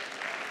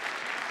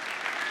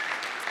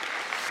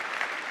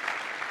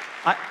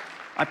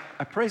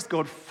 I praised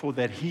God for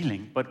that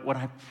healing, but what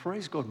I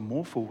praised God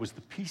more for was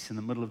the peace in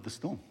the middle of the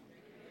storm.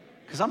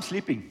 Because I'm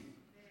sleeping.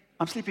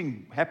 I'm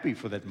sleeping happy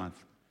for that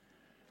month.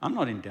 I'm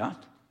not in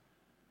doubt.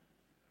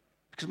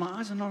 Because my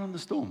eyes are not on the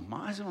storm.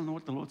 My eyes are on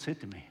what the Lord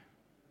said to me.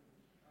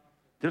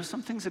 There are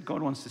some things that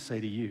God wants to say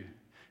to you.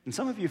 And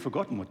some of you have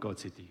forgotten what God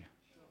said to you.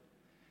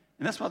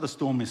 And that's why the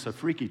storm is so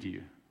freaky to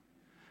you.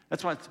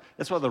 That's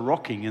why the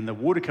rocking and the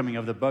water coming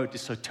over the boat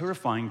is so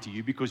terrifying to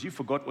you, because you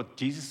forgot what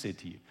Jesus said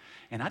to you.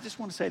 And I just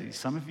want to say to you,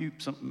 some of you,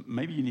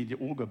 maybe you need to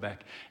all go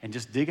back and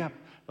just dig up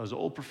those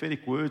old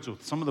prophetic words, or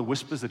some of the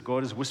whispers that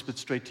God has whispered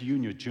straight to you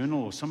in your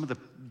journal, or some of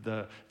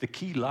the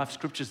key life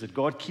scriptures that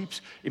God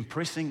keeps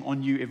impressing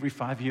on you every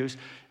 5 years.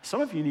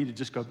 Some of you need to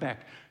just go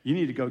back. You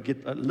need to go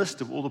get a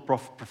list of all the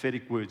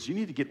prophetic words. You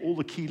need to get all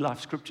the key life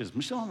scriptures.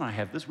 Michelle and I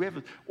have this. We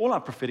have all our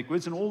prophetic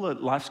words and all the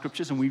life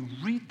scriptures, and we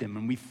read them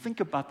and we think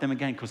about them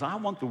again, because I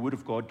want the word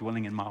of God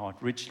dwelling in my heart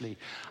richly.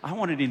 I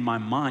want it in my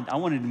mind. I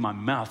want it in my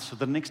mouth, so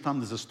the next time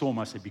there's a storm,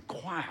 I say, be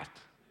quiet,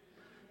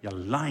 you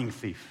lying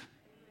thief.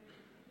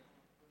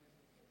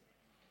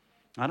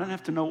 I don't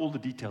have to know all the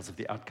details of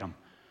the outcome,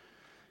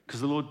 because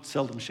the Lord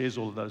seldom shares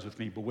all of those with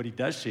me. But what he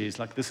does share is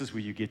like, this is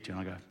where you get to. And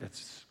I go,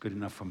 that's good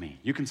enough for me.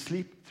 You can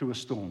sleep through a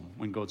storm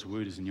when God's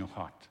word is in your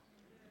heart.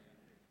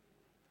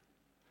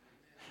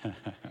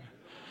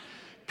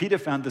 Peter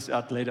found this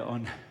out later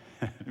on.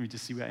 Let me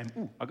just see where I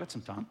am. I got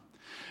some time.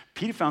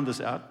 Peter found this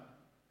out.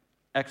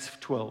 Acts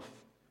 12.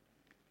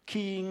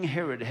 King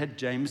Herod had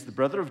James, the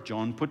brother of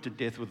John, put to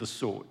death with a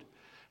sword.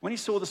 When he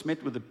saw this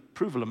met with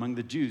approval among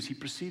the Jews, he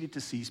proceeded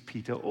to seize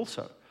Peter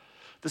also.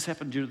 This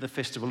happened during the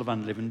festival of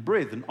unleavened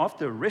bread. And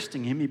after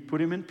arresting him, he put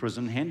him in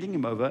prison, handing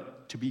him over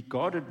to be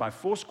guarded by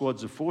 4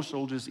 squads of 4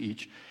 soldiers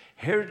each.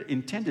 Herod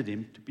intended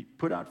him to be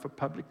put out for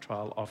public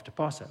trial after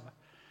Passover.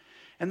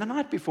 And the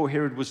night before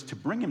Herod was to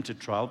bring him to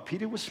trial,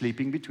 Peter was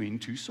sleeping between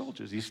 2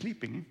 soldiers. He's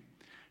sleeping,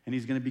 and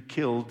he's going to be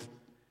killed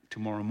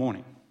tomorrow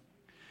morning.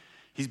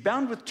 He's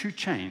bound with 2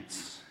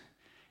 chains,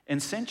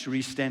 and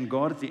sentries stand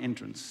guard at the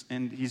entrance,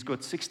 and he's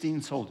got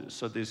 16 soldiers.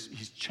 So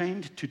he's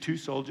chained to 2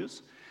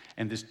 soldiers,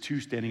 and there's 2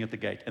 standing at the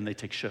gate, and they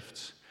take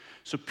shifts.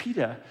 So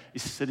Peter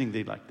is sitting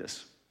there like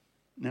this.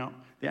 Now,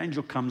 the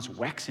angel comes,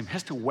 whacks him,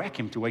 has to whack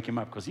him to wake him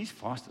up, because he's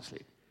fast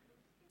asleep.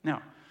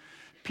 Now,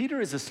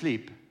 Peter is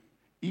asleep,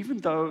 even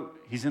though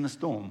he's in a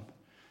storm,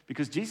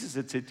 because Jesus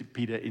had said to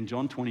Peter in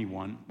John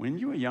 21, when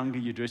you were younger,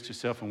 you dressed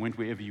yourself and went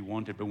wherever you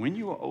wanted, but when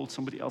you are old,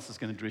 somebody else is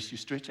going to dress you.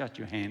 Stretch out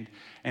your hand,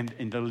 and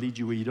they'll lead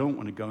you where you don't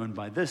want to go. And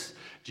by this,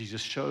 Jesus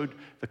showed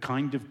the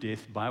kind of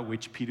death by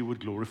which Peter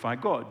would glorify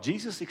God.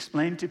 Jesus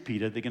explained to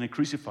Peter, they're going to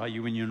crucify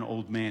you when you're an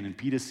old man. And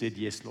Peter said,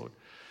 yes, Lord.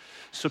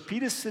 So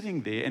Peter's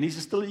sitting there, and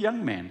he's still a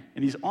young man,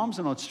 and his arms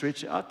are not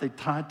stretched out, they're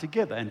tied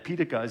together. And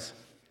Peter goes,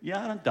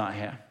 yeah, I don't die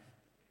here.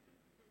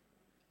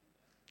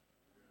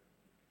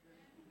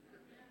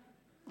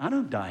 I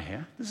don't die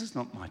here. This is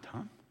not my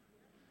time.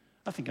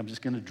 I think I'm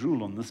just going to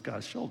drool on this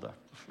guy's shoulder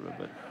for a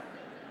bit.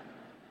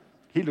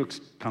 He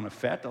looks kind of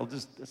fat.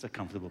 That's a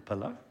comfortable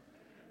pillow.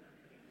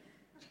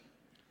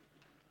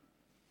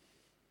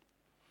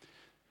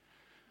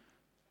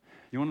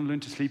 You want to learn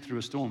to sleep through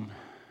a storm,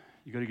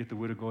 you got to get the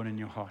word of God in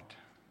your heart.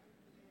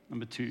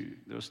 Number 2,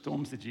 there are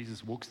storms that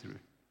Jesus walks through.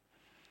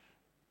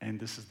 And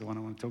this is the one I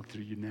want to talk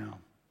through you now.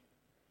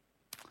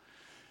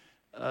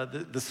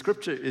 The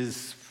scripture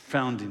is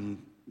found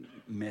in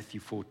Matthew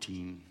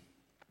 14.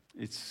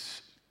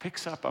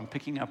 I'm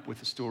picking up with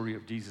the story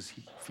of Jesus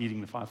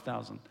feeding the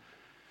 5,000. It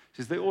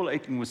says, they all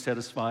ate and were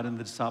satisfied, and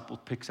the disciple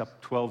picks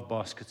up 12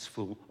 baskets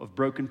full of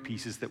broken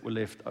pieces that were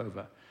left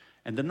over.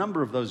 And the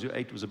number of those who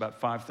ate was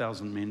about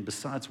 5,000 men,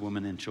 besides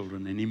women and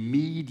children. And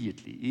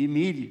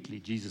immediately,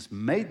 Jesus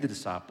made the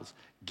disciples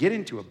get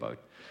into a boat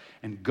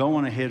and go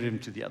on ahead of him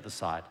to the other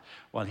side,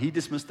 while he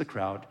dismissed the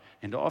crowd.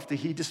 And after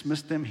he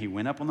dismissed them, he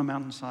went up on the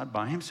mountainside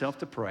by himself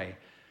to pray.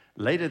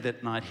 Later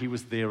that night, he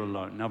was there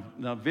alone.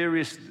 Now,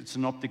 various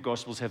synoptic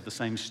gospels have the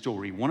same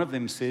story. One of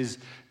them says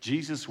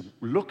Jesus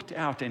looked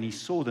out and he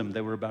saw them. They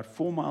were about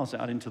 4 miles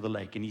out into the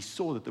lake, and he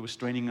saw that they were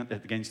straining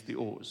against the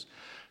oars.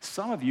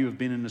 Some of you have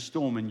been in a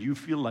storm and you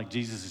feel like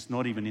Jesus is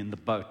not even in the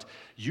boat.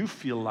 You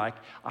feel like,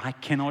 I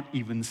cannot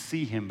even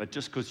see him, but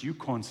just because you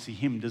can't see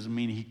him doesn't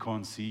mean he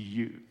can't see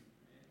you.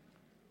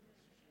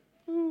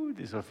 Ooh,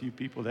 there's a few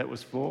people that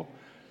was for.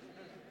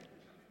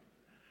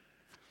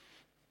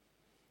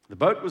 The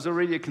boat was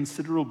already a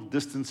considerable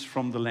distance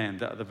from the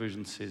land. The other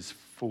version says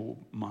 4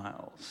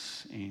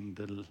 miles.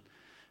 And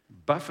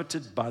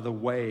buffeted by the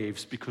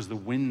waves because the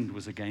wind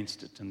was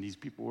against it. And these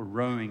people were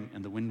rowing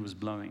and the wind was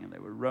blowing. And they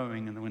were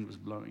rowing and the wind was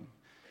blowing.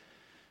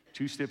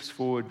 2 steps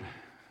forward,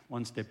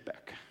 1 step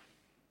back.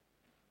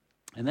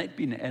 And they'd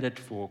been at it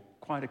for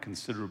quite a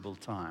considerable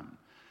time.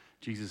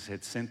 Jesus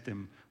had sent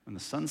them when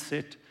the sun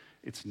set.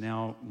 It's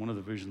now, one of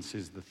the versions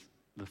says,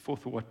 the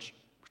fourth watch,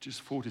 which is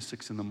 4 to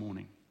 6 in the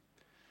morning.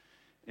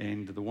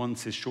 And the one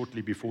says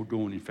shortly before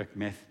dawn. In fact,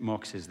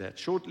 Mark says that.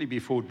 Shortly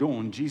before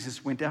dawn,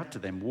 Jesus went out to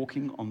them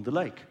walking on the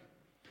lake.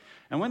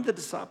 And when the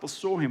disciples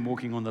saw him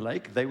walking on the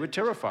lake, they were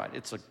terrified.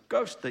 It's a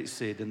ghost, they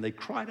said, and they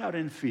cried out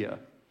in fear.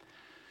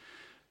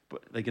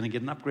 But they're going to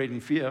get an upgrade in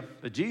fear.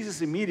 But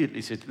Jesus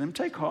immediately said to them,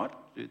 take heart,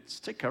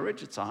 take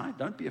courage, it's I,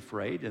 don't be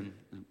afraid. And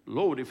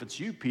Lord, if it's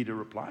you, Peter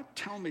replied,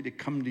 tell me to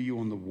come to you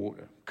on the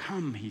water.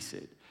 Come, he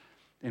said.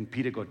 Then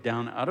Peter got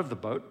down out of the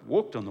boat,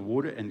 walked on the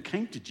water, and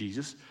came to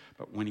Jesus.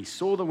 But when he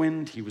saw the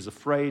wind, he was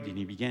afraid, and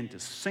he began to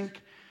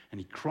sink, and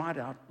he cried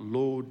out,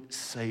 Lord,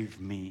 save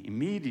me.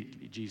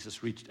 Immediately,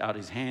 Jesus reached out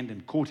his hand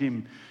and caught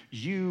him.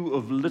 You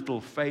of little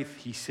faith,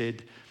 he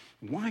said,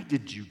 why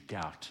did you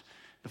doubt?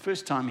 The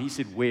first time he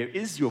said, where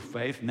is your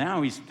faith?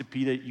 Now he said to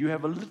Peter, you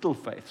have a little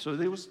faith. So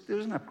there was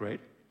an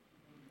upgrade.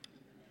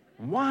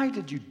 Why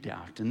did you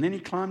doubt? And then he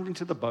climbed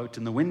into the boat,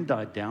 and the wind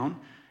died down.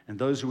 And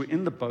those who were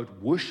in the boat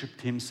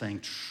worshipped him,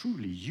 saying,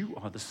 truly, you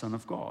are the Son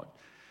of God.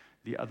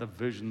 The other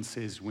version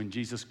says, when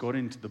Jesus got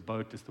into the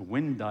boat, as the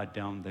wind died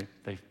down,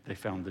 they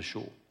found the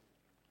shore.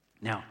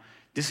 Now,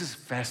 this is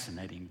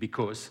fascinating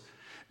because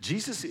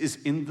Jesus is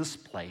in this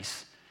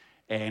place,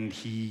 and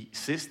he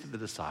says to the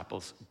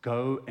disciples,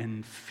 go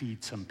and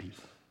feed some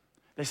people.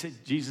 They said,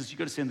 Jesus, you've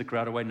got to send the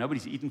crowd away.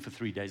 Nobody's eaten for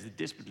 3 days. They're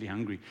desperately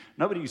hungry.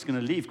 Nobody's going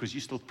to leave because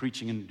you're still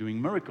preaching and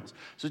doing miracles.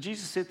 So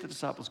Jesus said to the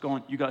disciples, go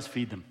on, you guys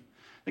feed them.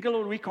 They go,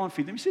 Lord, we can't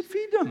feed them. He said,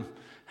 feed them.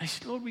 They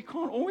said, Lord, we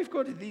can't. All we've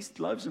got is these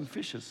loaves and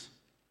fishes.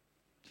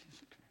 Jesus,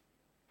 okay.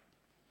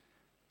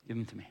 Give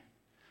them to me.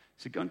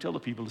 He said, go and tell the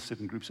people to sit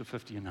in groups of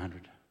 50 and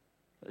 100.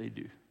 They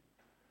do.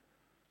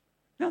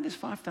 Now there's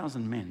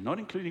 5,000 men, not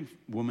including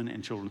women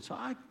and children. So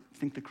I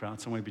think the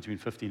crowd's somewhere between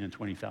 15 and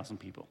 20,000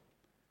 people.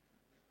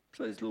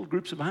 So there's little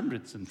groups of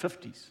hundreds and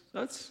 50s.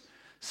 That's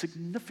a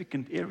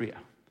significant area.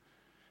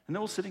 And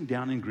they're all sitting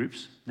down in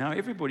groups. Now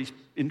everybody's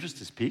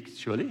interest is piqued,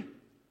 surely.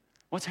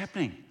 What's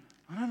happening?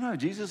 I don't know.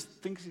 Jesus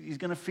thinks he's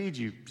going to feed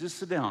you. Just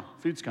sit down.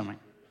 Food's coming.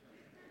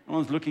 No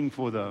one's looking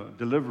for the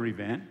delivery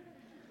van.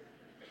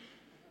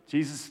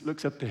 Jesus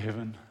looks up to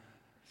heaven,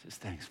 says,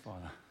 thanks,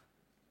 Father.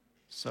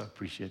 So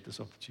appreciate this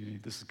opportunity.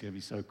 This is going to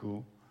be so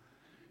cool.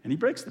 And he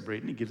breaks the bread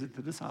and he gives it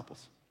to the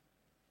disciples.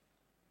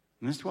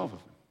 And there's 12 of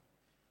them.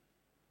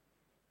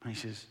 And he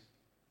says,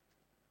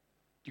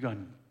 you go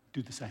and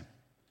do the same.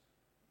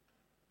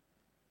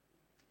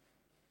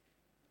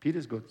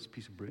 Peter's got this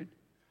piece of bread.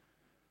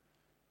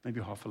 Maybe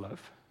half a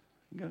loaf.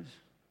 He goes,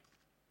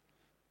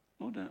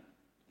 Lord,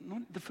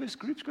 the first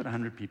group's got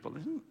 100 people,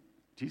 isn't it?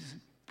 Jesus said,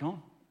 go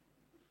on.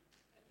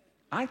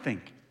 I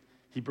think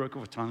he broke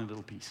off a tiny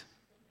little piece.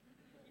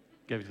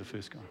 Gave it to the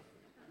first guy.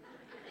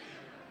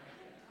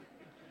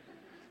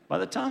 By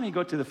the time he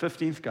got to the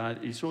 15th guy,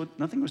 he saw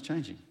nothing was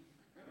changing.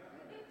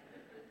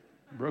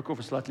 Broke off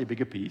a slightly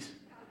bigger piece.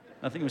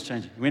 Nothing was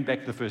changing. He went back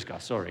to the first guy.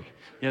 Sorry.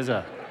 Here's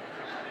a...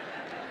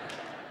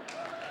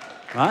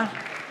 Right?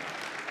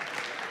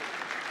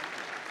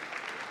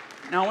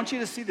 Now, I want you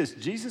to see this.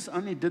 Jesus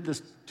only did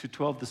this to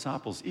 12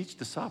 disciples. Each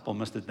disciple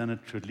must have done it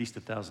to at least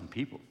 1,000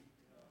 people.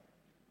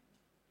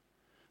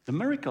 The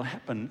miracle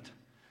happened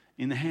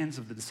in the hands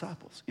of the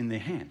disciples, in their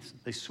hands.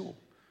 They saw.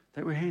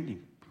 They were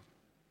handing.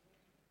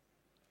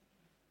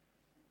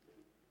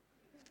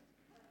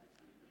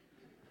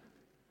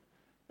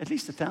 At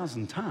least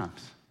 1,000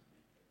 times.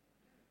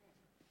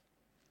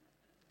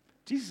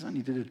 Jesus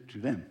only did it to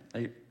them.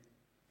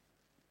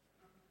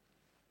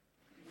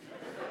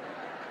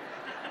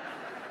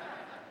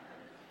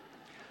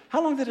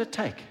 How long did it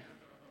take?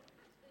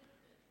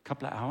 A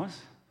couple of hours?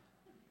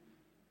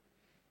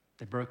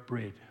 They broke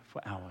bread for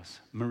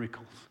hours.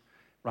 Miracles.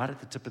 Right at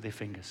the tip of their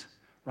fingers.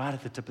 Right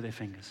at the tip of their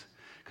fingers.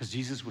 Because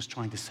Jesus was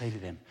trying to say to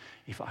them,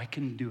 if I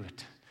can do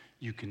it,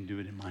 you can do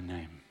it in my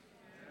name.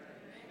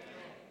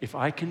 If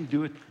I can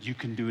do it, you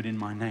can do it in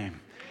my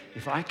name.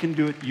 If I can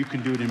do it, you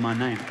can do it in my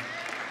name.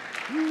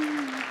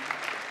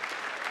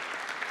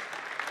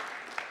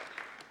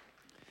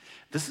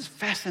 This is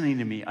fascinating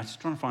to me. I'm just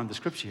trying to find the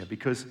scripture here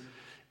because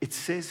it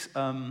says,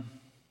 let me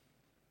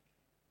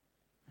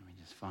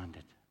just find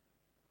it.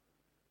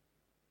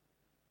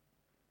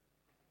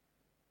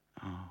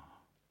 Oh,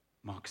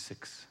 Mark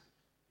 6,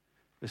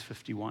 verse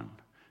 51.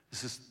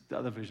 This is the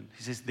other version.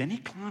 He says, then he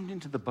climbed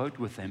into the boat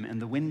with them, and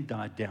the wind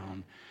died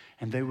down,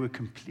 and they were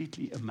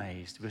completely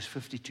amazed. Verse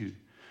 52,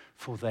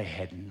 for they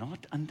had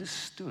not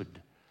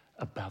understood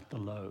about the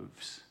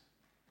loaves.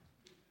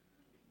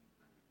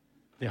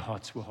 Their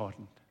hearts were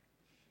hardened.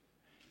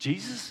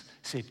 Jesus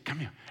said, come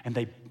here. And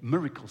they,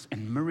 miracles,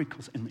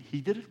 and he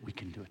did it, we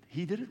can do it.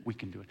 He did it, we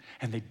can do it.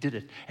 And they did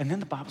it. And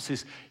then the Bible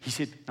says, he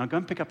said, now go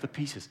and pick up the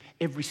pieces.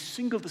 Every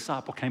single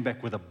disciple came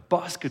back with a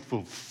basket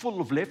full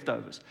of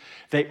leftovers.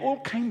 They all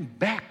came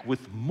back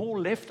with more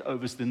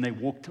leftovers than they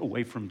walked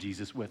away from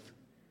Jesus with.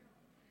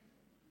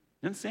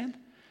 You understand?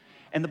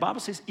 And the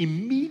Bible says,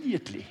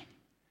 immediately,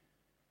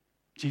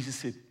 Jesus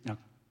said, now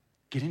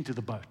get into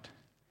the boat.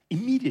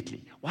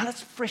 Immediately, while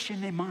it's fresh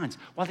in their minds,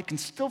 while they can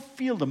still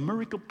feel the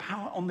miracle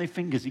power on their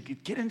fingers, you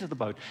could get into the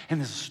boat, and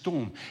there's a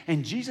storm.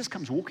 And Jesus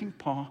comes walking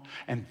past,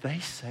 and they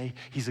say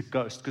he's a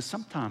ghost. Because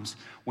sometimes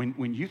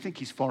when you think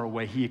he's far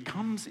away, he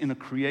comes in a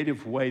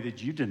creative way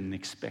that you didn't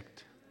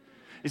expect.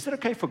 Is it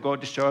okay for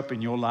God to show up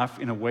in your life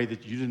in a way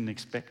that you didn't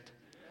expect?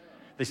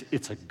 They say,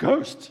 it's a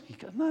ghost. He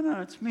goes, no,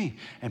 it's me.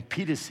 And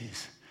Peter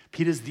says,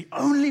 Peter's the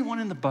only one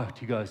in the boat.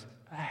 He goes,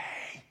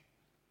 hey,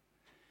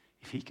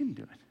 if he can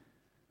do it,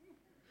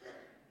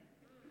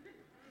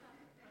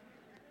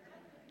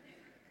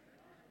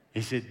 he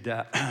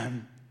said,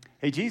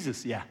 hey,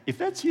 Jesus, yeah, if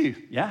that's you,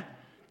 yeah,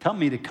 tell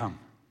me to come.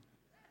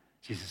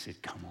 Jesus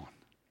said, come on.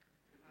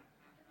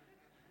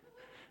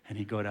 And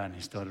he got out and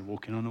he started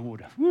walking on the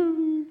water.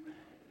 Woo!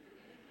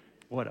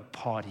 What a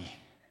party.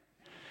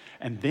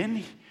 And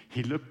then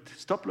he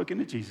stopped looking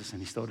at Jesus,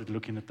 and he started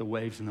looking at the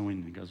waves and the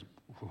wind. And he goes,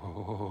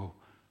 whoa,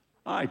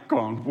 I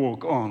can't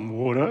walk on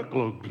water.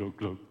 Glug, glug,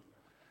 glug.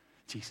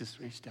 Jesus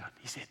reached out.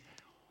 He said,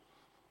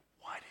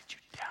 why did you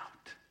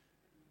doubt?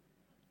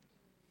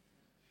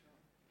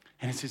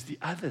 And it says the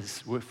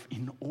others were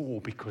in awe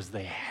because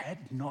they had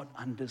not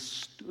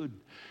understood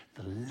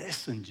the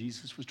lesson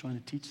Jesus was trying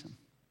to teach them.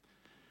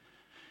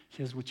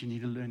 Here's what you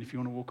need to learn if you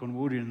want to walk on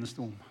water in the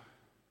storm.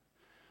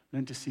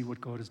 Learn to see what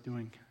God is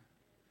doing.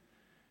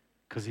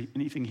 Because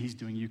anything he's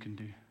doing, you can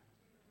do.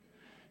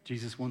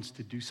 Jesus wants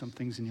to do some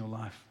things in your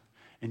life,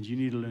 and you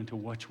need to learn to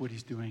watch what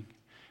he's doing.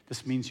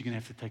 This means you're going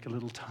to have to take a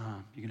little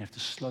time. You're going to have to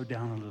slow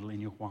down a little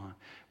in your why.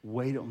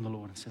 Wait on the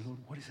Lord and say, Lord,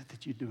 what is it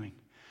that you're doing?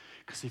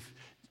 Because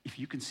if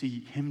you can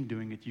see him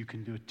doing it, you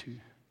can do it too.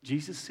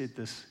 Jesus said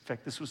this. In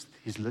fact, this was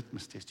his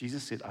litmus test.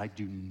 Jesus said, I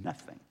do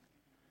nothing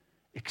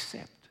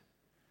except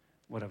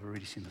what I've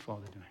already seen the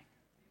Father doing.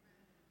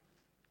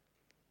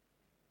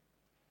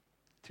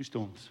 2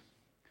 storms.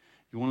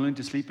 You want to learn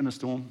to sleep in a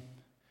storm?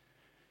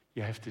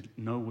 You have to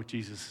know what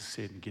Jesus has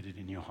said and get it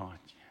in your heart.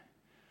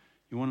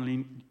 You want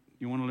to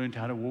learn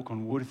how to walk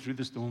on water through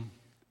the storm?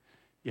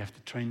 You have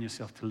to train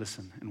yourself to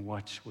listen and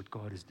watch what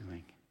God is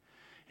doing.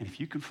 And if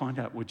you can find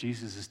out what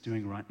Jesus is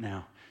doing right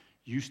now,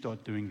 you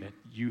start doing that.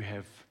 You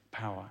have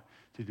power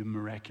to do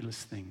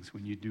miraculous things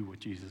when you do what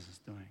Jesus is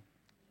doing.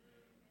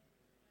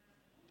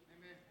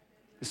 Amen.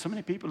 There's so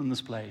many people in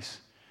this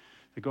place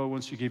that God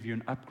wants to give you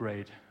an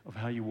upgrade of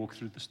how you walk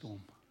through the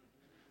storm.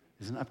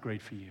 There's an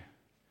upgrade for you.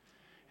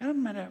 It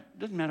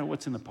doesn't matter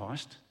what's in the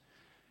past.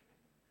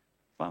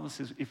 The Bible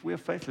says if we're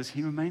faithless,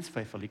 he remains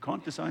faithful. He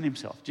can't disown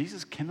himself.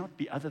 Jesus cannot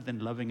be other than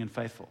loving and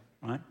faithful,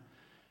 right?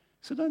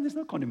 So there's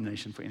no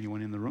condemnation for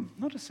anyone in the room,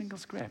 not a single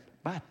scrap.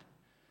 But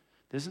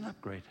there's an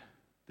upgrade.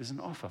 There's an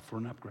offer for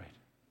an upgrade.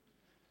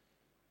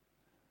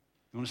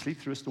 You want to sleep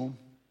through a storm?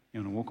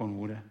 You want to walk on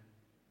water?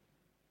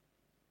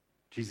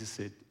 Jesus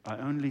said, I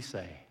only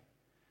say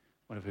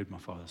what I've heard my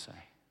Father say.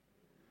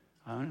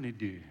 I only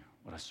do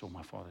what I saw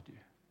my Father do.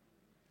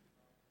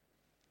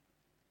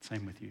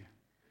 Same with you.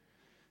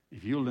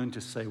 If you'll learn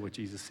to say what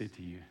Jesus said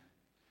to you,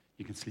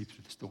 you can sleep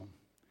through the storm.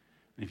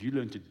 And if you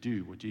learn to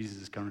do what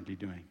Jesus is currently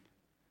doing,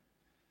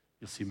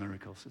 you'll see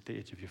miracles at the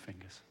edge of your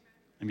fingers.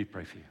 Let me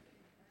pray for you.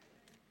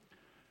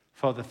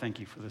 Father, thank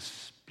you for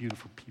this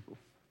beautiful people,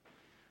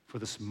 for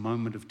this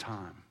moment of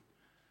time,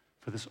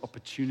 for this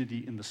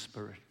opportunity in the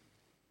Spirit.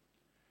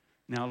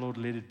 Now, Lord,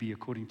 let it be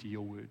according to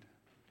your word.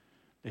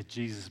 Let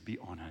Jesus be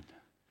honored.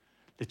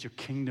 Let your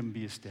kingdom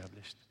be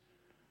established.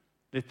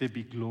 Let there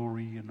be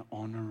glory and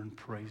honor and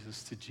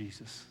praises to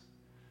Jesus,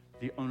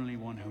 the only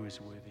one who is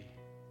worthy.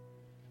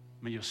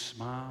 May your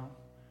smile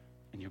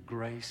and your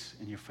grace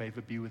and your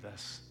favor be with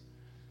us.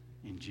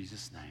 In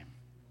Jesus' name,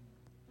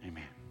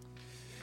 amen.